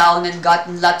narrowed it down and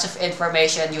gotten lots of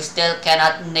information, you still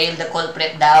cannot nail the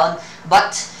culprit down.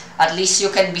 But at least you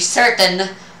can be certain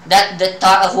that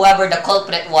whoever the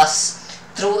culprit was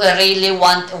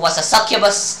was a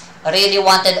succubus, really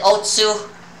wanted Otsu,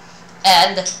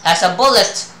 and has a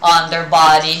bullet on their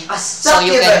body. A so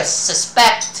you can succubus.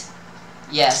 suspect,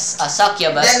 yes, a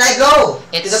succubus. Then I go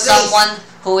It's to the someone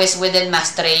who is within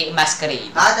masquerade.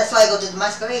 Ah, that's why I go to the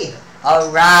masquerade.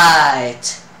 Alright.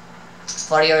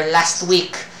 For your last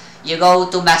week, you go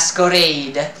to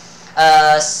masquerade.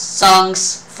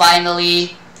 Songs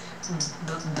finally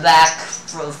back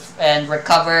and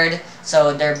recovered.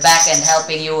 So they're back and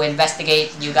helping you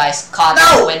investigate. You guys caught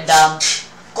up with them.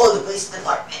 Call the police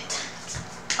department.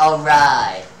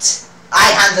 Alright. I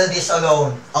handle this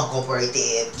alone.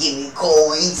 Uncooperative. Give me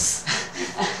coins.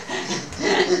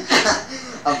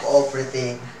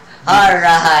 Uncooperative.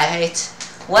 Alright.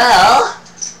 Well,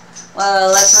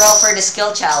 let's roll for the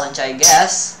skill challenge, I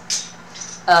guess.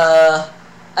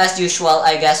 As usual,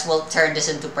 I guess we'll turn this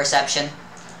into perception.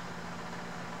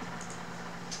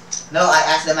 No, I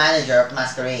asked the manager of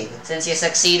masquerade. Since you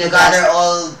succeeded To gather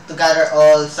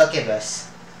all succubus.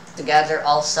 to gather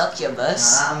all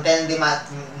succubus. I'm telling the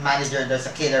manager there's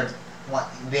a killer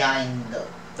behind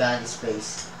this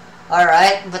place.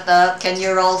 Alright, but can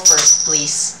you roll first,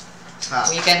 please?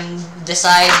 We can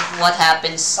decide what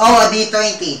happens. Oh, a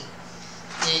D20.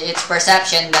 It's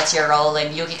perception, that's your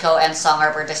rolling. Yukiko and Song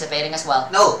are participating as well.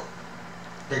 No.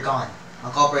 They're gone.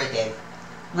 Uncooperative.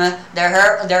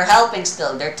 They're helping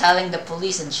still. They're telling the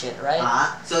police and shit, right?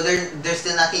 So they're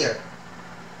still not here.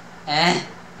 Eh?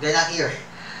 They're not here.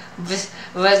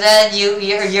 But then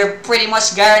you're pretty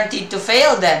much guaranteed to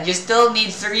fail then. You still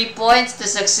need 3 points to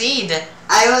succeed.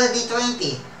 I rolled a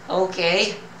D20.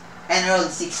 Okay. And I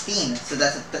rolled 16. So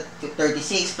that's a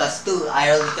 36 plus 2.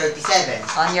 I rolled a 37.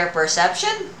 On your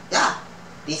perception? Yeah.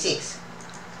 D6.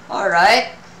 Alright.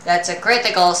 That's a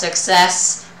critical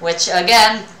success, which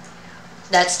again,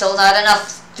 that's still not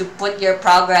enough to put your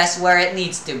progress where it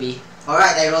needs to be.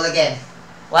 Alright, I roll again.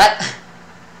 What?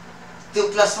 2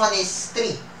 plus 1 is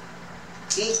 3.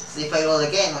 See? So if I roll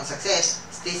again, one success,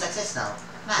 it's 3 success now.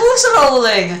 Math. Who's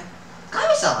rolling?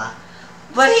 Kami-sama.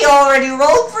 But he already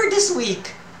rolled for this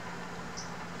week.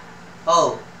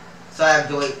 Oh. So I have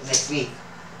to wait next week.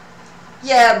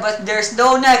 Yeah, but there's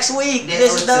no next week. Then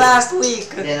This is the Otsu. last week.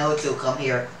 Then O2, come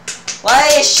here.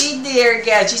 Why is she there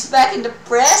again? She's back in the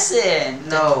present.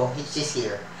 No, she's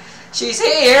here. She's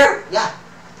here. Yeah.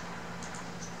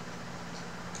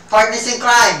 Partners in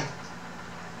crime.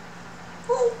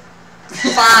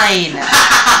 Fine.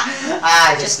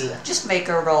 Just Just make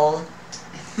a roll.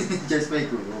 just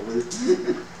make a roll.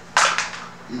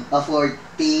 A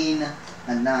 14,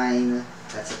 a 9,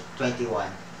 that's a 21.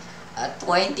 At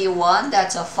 21,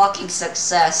 that's a fucking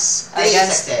success. Big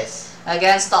success.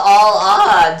 Against all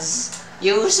odds,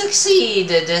 you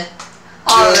succeeded.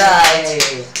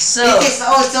 Alright. So this is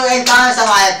also encounter sa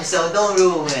mga episode, don't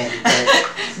ruin.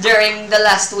 during the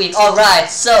last week. Alright,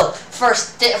 so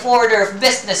first order of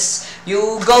business,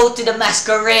 you go to the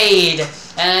masquerade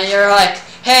and you're like,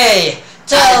 hey,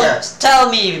 tell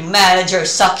me, Manager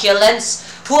Succulents,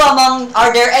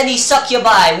 are there any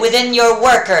succubi within your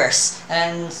workers?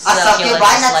 And succubi,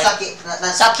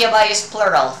 succubi is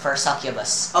plural for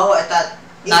succubus. Oh, I thought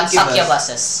not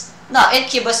succubuses. No,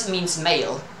 incubus means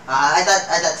male. I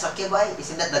thought succubi,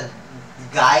 isn't that the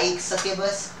guy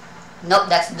succubus? Nope,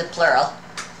 that's the plural.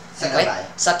 Succubi.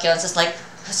 Succulents is like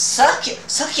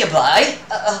succubi.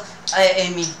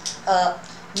 I mean,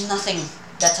 nothing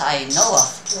that I know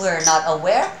of. We're not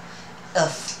aware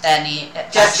of any.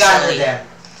 Just gather them.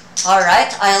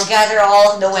 Alright, I'll gather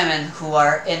all of the women who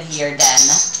are in here then.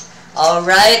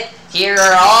 Alright, here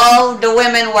are all the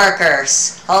women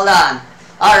workers. Hold on.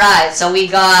 Alright, so we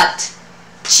got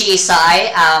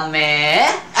Chisai, Ame,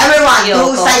 everyone, do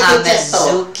Yoko Saito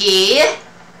Chesto. Amezuki,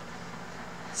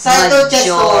 Saito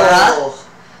Majora.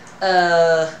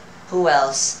 Chesto. Who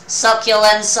else?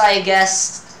 Succulents, I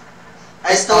guess.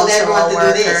 I told everyone to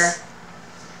do this.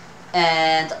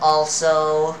 And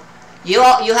also, you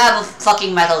have a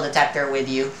fucking metal detector with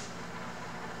you.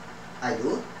 I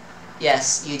do?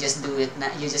 Yes, you just do it.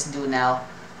 You just do now.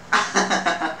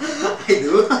 I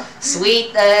do?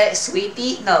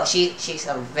 Sweetie? No, she's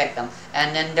a victim.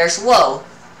 And then there's Woe.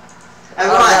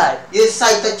 Everyone, use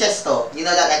Saito Chesto. You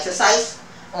know that exercise?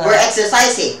 We're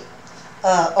exercising.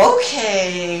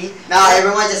 Okay. Now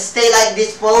everyone just stay like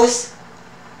this pose.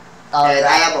 And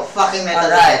I have a fucking metal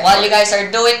detector.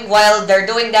 While they're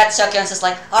doing that, Succulents is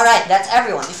like, alright, that's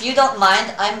everyone. If you don't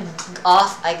mind, I'm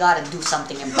off. I gotta do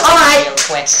something important real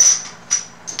quick.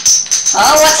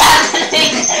 Oh, what's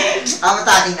happening? I'm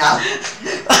attacking now.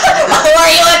 Who are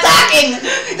you attacking?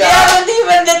 You haven't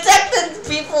even detected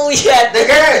people yet. The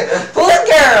girl. Who's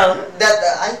girl? That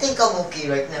I think I'm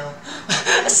okay right now.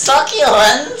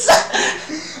 Succulents.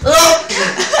 Look.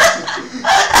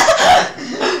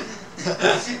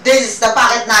 This is the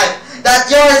pocket knife that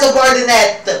your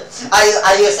subordinate.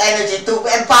 I use energy to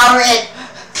empower it.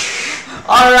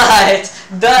 Alright,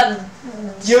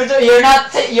 you're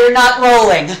not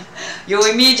rolling. You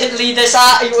immediately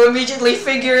decide. You immediately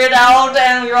figure it out,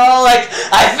 and you're all like,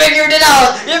 "I figured it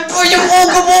out." You boo.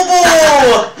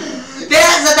 This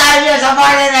is the time your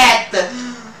subordinate.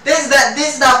 This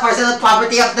is the personal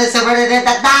property of the subordinate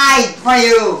that died for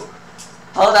you.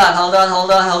 Hold on.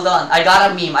 I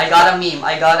got a meme.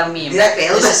 Did I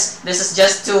fail? This is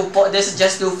just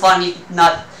too funny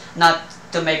not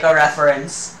to make a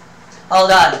reference.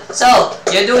 Hold on. So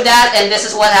you do that, and this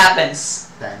is what happens.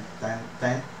 What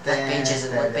page is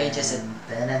it?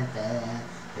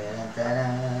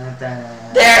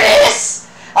 There it is.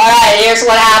 All right. Here's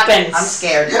what happens. I'm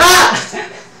scared.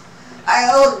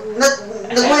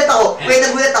 Nagulat ako. Wait,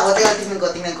 nagulat ako. Tingnan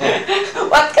ko.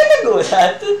 What ka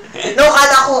nagulat? No,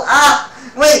 kala ko,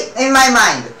 wait, in my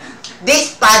mind,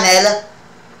 this panel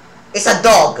is a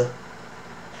dog.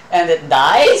 And it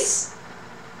dies?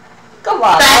 Come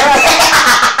on. Is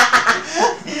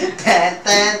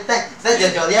that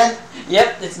Jojolian?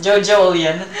 Yep, it's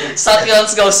Jojolian.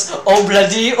 Succulents goes,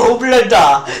 obladi,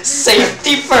 oblada,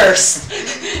 safety first.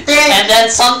 And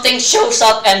then something shows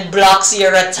up and blocks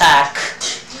your attack.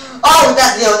 Oh,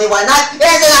 that's the only one.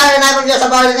 Here's another knife from your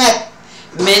subordinate.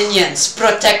 Minions,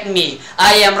 protect me.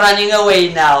 I am running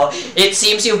away now. It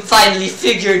seems you finally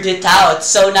figured it out,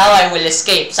 so now I will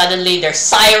escape. Suddenly there's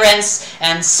sirens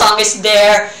and Song is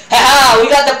there. Haha, we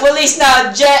got the police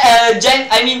now,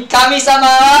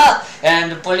 Kami-sama.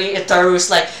 And the police, Taru's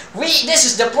like, this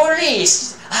is the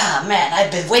police. Ah man,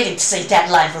 I've been waiting to say that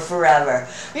line for forever.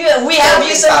 We have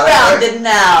you surrounded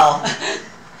now.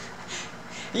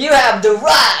 You have the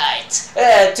right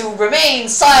to remain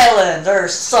silent or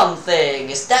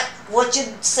something. Is that what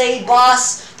you'd say,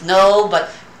 boss? No,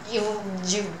 but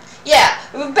yeah.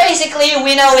 Basically,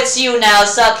 we know it's you now,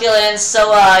 Succulents.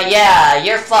 So yeah,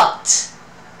 you're fucked.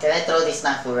 Can I throw this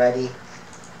knife already?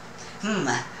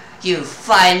 You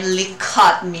finally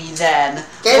caught me then.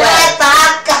 Can I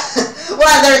attack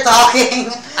while they're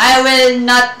talking? I will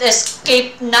not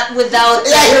escape, not without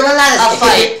you will not a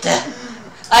escape. fight.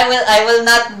 I will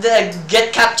not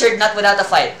get captured not without a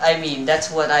fight. I mean, that's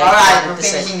what I wanted wanted to to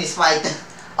say. finishing this fight.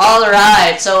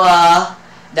 Alright, so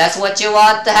That's what you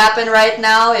want to happen right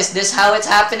now? Is this how it's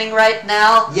happening right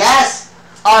now? Yes!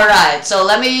 Alright, so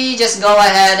let me just go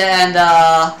ahead and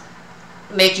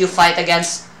make you fight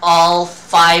against all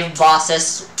 5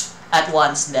 bosses at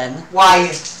once then. Why?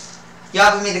 You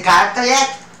haven't made the character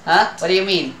yet? Huh? What do you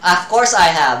mean? Of course I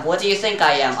have. What do you think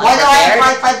I am? Why do I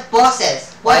Unprepared? fight 5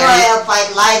 bosses? Why do I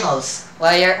fight Lionels?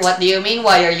 What do you mean,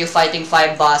 why are you fighting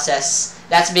 5 bosses?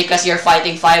 That's because you're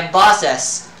fighting 5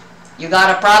 bosses. You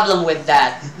got a problem with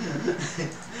that.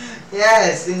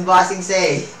 Yes, in bossing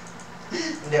say.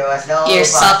 There was no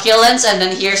Here's Succulents, and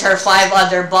then here's her 5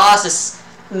 other bosses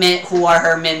who are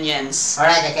her minions.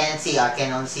 Alright, I cannot see. I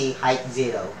can only see height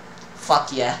 0.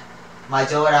 Fuck yeah.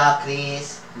 Majora,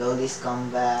 Chris, Loli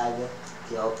Scumbag,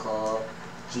 Kyoko,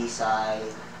 Chisai,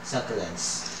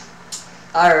 Succulents.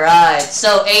 Alright,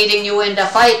 so aiding you in the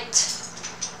fight.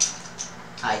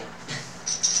 Hi.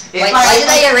 Why did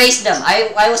I erase them?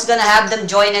 I was gonna have them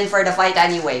join in for the fight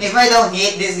anyway. If I don't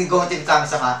hit, this is going to become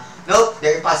sama. Nope,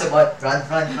 they're impossible. Run,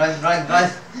 run, run, run,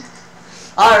 run.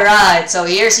 Alright, so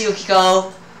here's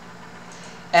Yukiko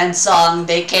and Song.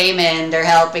 They came in, they're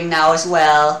helping now as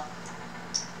well.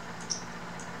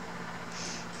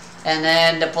 And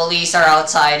then the police are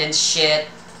outside and shit.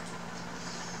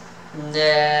 And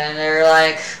then they're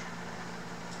like,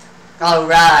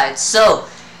 alright, so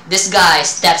this guy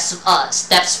steps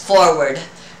forward.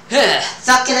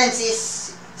 Succulents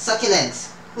is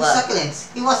Succulents. Who's What?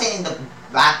 Succulents? He wasn't in the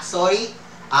backstory.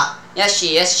 Yes,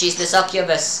 she is. She's the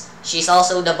succubus. She's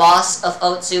also the boss of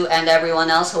Otsu and everyone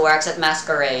else who works at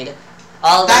Masquerade.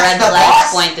 All the That's red the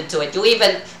flags boss? pointed to it. You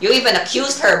even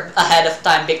accused her ahead of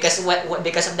time because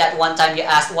of that one time you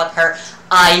asked what her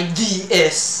ID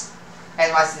is.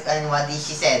 And what did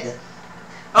she said?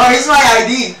 Oh, it's my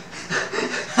ID.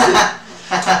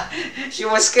 She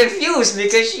was confused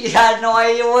because she had no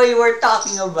idea what you were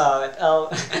talking about. Oh.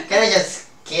 Can I just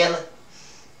kill?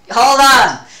 Hold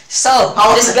on. So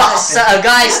this guy, a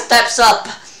guy steps up.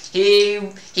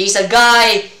 He's a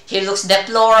guy. He looks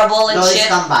deplorable and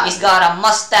shit. He's got a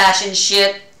mustache and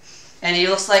shit, and he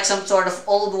looks like some sort of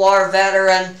old war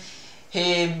veteran.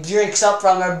 He drinks up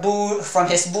from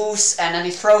his booze, and then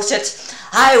he throws it.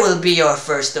 I will be your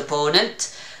first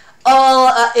opponent.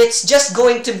 It's just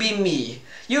going to be me.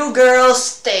 You girls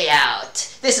stay out.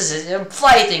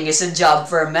 Fighting is a job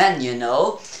for men, you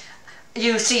know.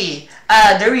 You see,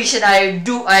 the reason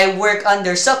I work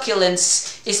under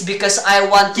Succulents is because I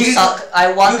want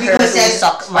her to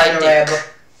suck my dick.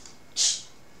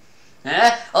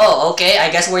 Oh, okay, I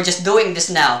guess we're just doing this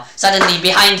now. Suddenly,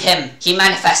 behind him, he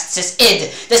manifests his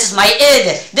id. This is my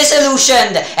id,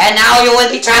 disillusioned, and now you will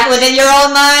be trapped within your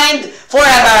own mind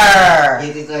forever.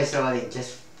 You think guys are rolling?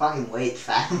 Just fucking wait,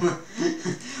 fam.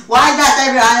 Why does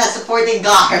everyone have a supporting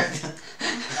guard?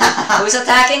 Who's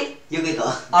attacking?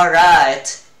 Yukiko.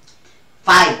 Alright.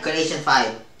 5, collation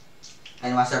 5.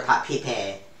 And what's her Pepe?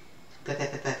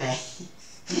 Pepe.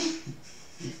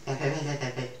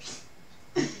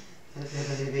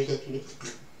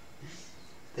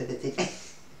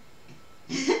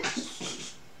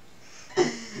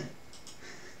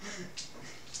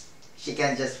 She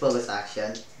can just focus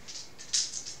action.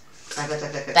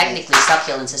 Technically,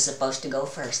 Succulents is supposed to go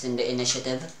first in the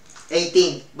initiative.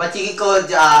 18. But you can call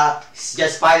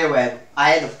just spiderweb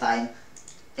ahead of time.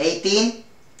 18.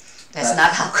 That's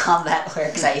not how combat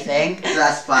works, I think.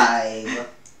 Plus 5.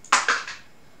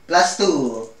 Plus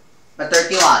 2. But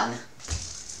 31.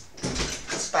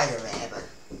 Spiderweb.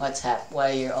 What's happening? Why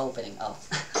are you opening? Oh.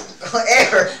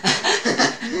 Error.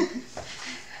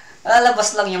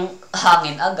 Lalabas lang yung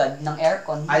hangin agad ng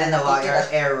aircon. I don't know how your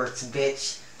air works,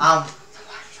 bitch.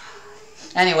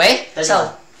 Anyway, 31.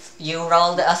 so you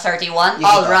rolled a 31.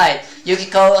 All right.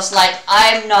 Yukiko was like,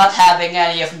 I'm not having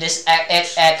any of this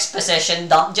exposition.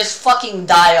 Don't just fucking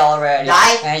die already.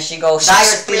 Die? And she goes Die or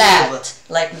splat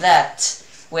like that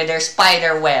with her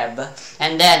spider web.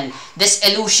 And then this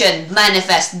illusion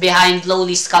manifests behind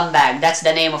Lowly Scumbag. That's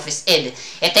the name of his id.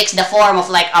 It takes the form of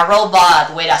like a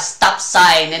robot with a stop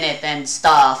sign in it and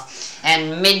stuff.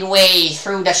 And midway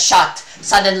through the shot,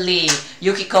 suddenly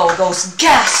Yukiko goes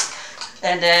gasp.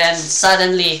 And then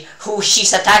suddenly who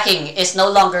she's attacking is no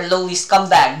longer Lowly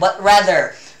Scumbag, but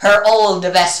rather her old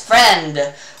best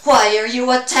friend. Why are you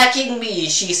attacking me?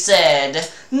 She said.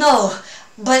 No,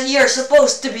 but you're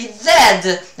supposed to be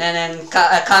dead. And then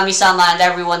Kami-sama and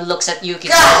everyone looks at Yukiko.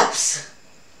 Gaps!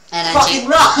 And then fucking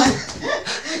run!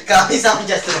 Kami-sama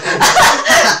just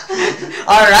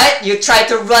Alright, you try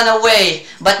to run away,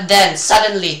 but then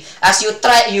suddenly, as you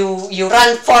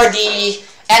run for the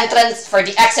entrance, for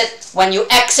the exit. When you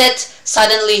exit,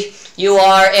 suddenly you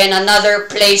are in another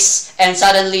place and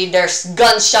suddenly there's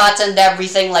gunshots and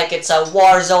everything, like it's a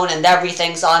war zone and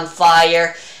everything's on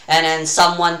fire, and then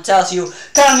someone tells you,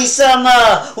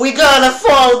 Kami-sama, we gotta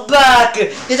fall back,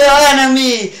 the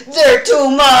enemy, they're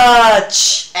too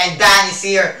much. And Dan is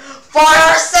here for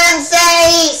our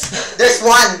senseis! There's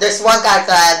one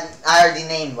character I already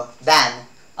named, Dan.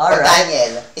 Or Alright.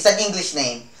 Daniel. It's an English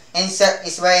name. And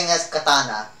he's wearing a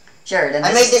katana. Sure, then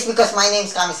I made this because my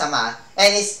name's Kami-sama.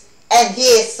 And his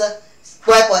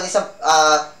weapon is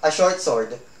a short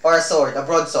sword. Or a sword, a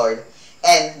broadsword.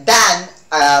 And Dan,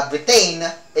 Britain,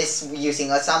 is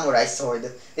using a samurai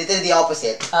sword. Literally the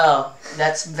opposite. Oh,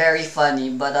 that's very funny,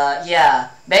 but yeah.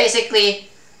 Basically,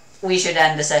 we should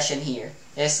end the session here.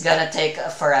 It's gonna take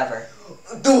forever.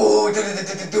 Doom.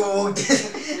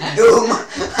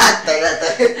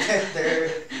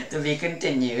 To be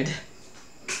continued.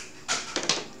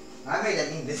 I made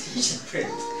an indecision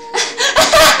print.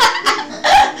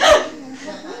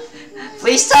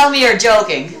 Please tell me you're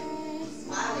joking.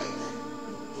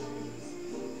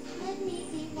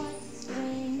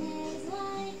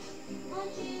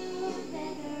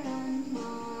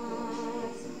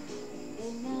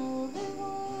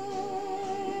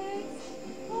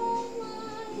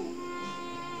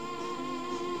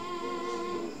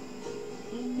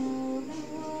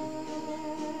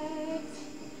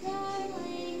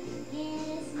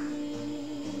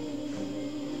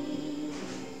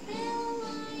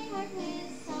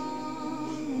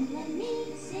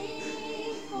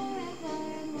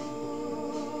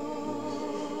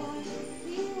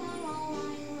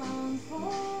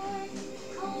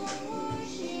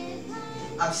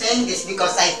 I'm saying this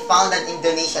because I found an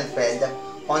Indonesian friend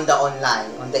on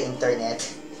the internet.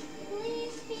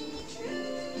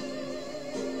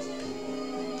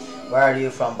 Where are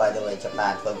you from, by the way?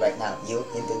 Japan. Well, right now, you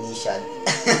Indonesian.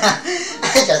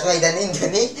 I just made an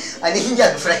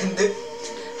Indian friend.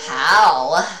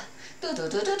 How?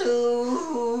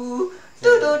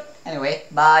 Anyway,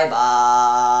 bye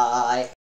bye.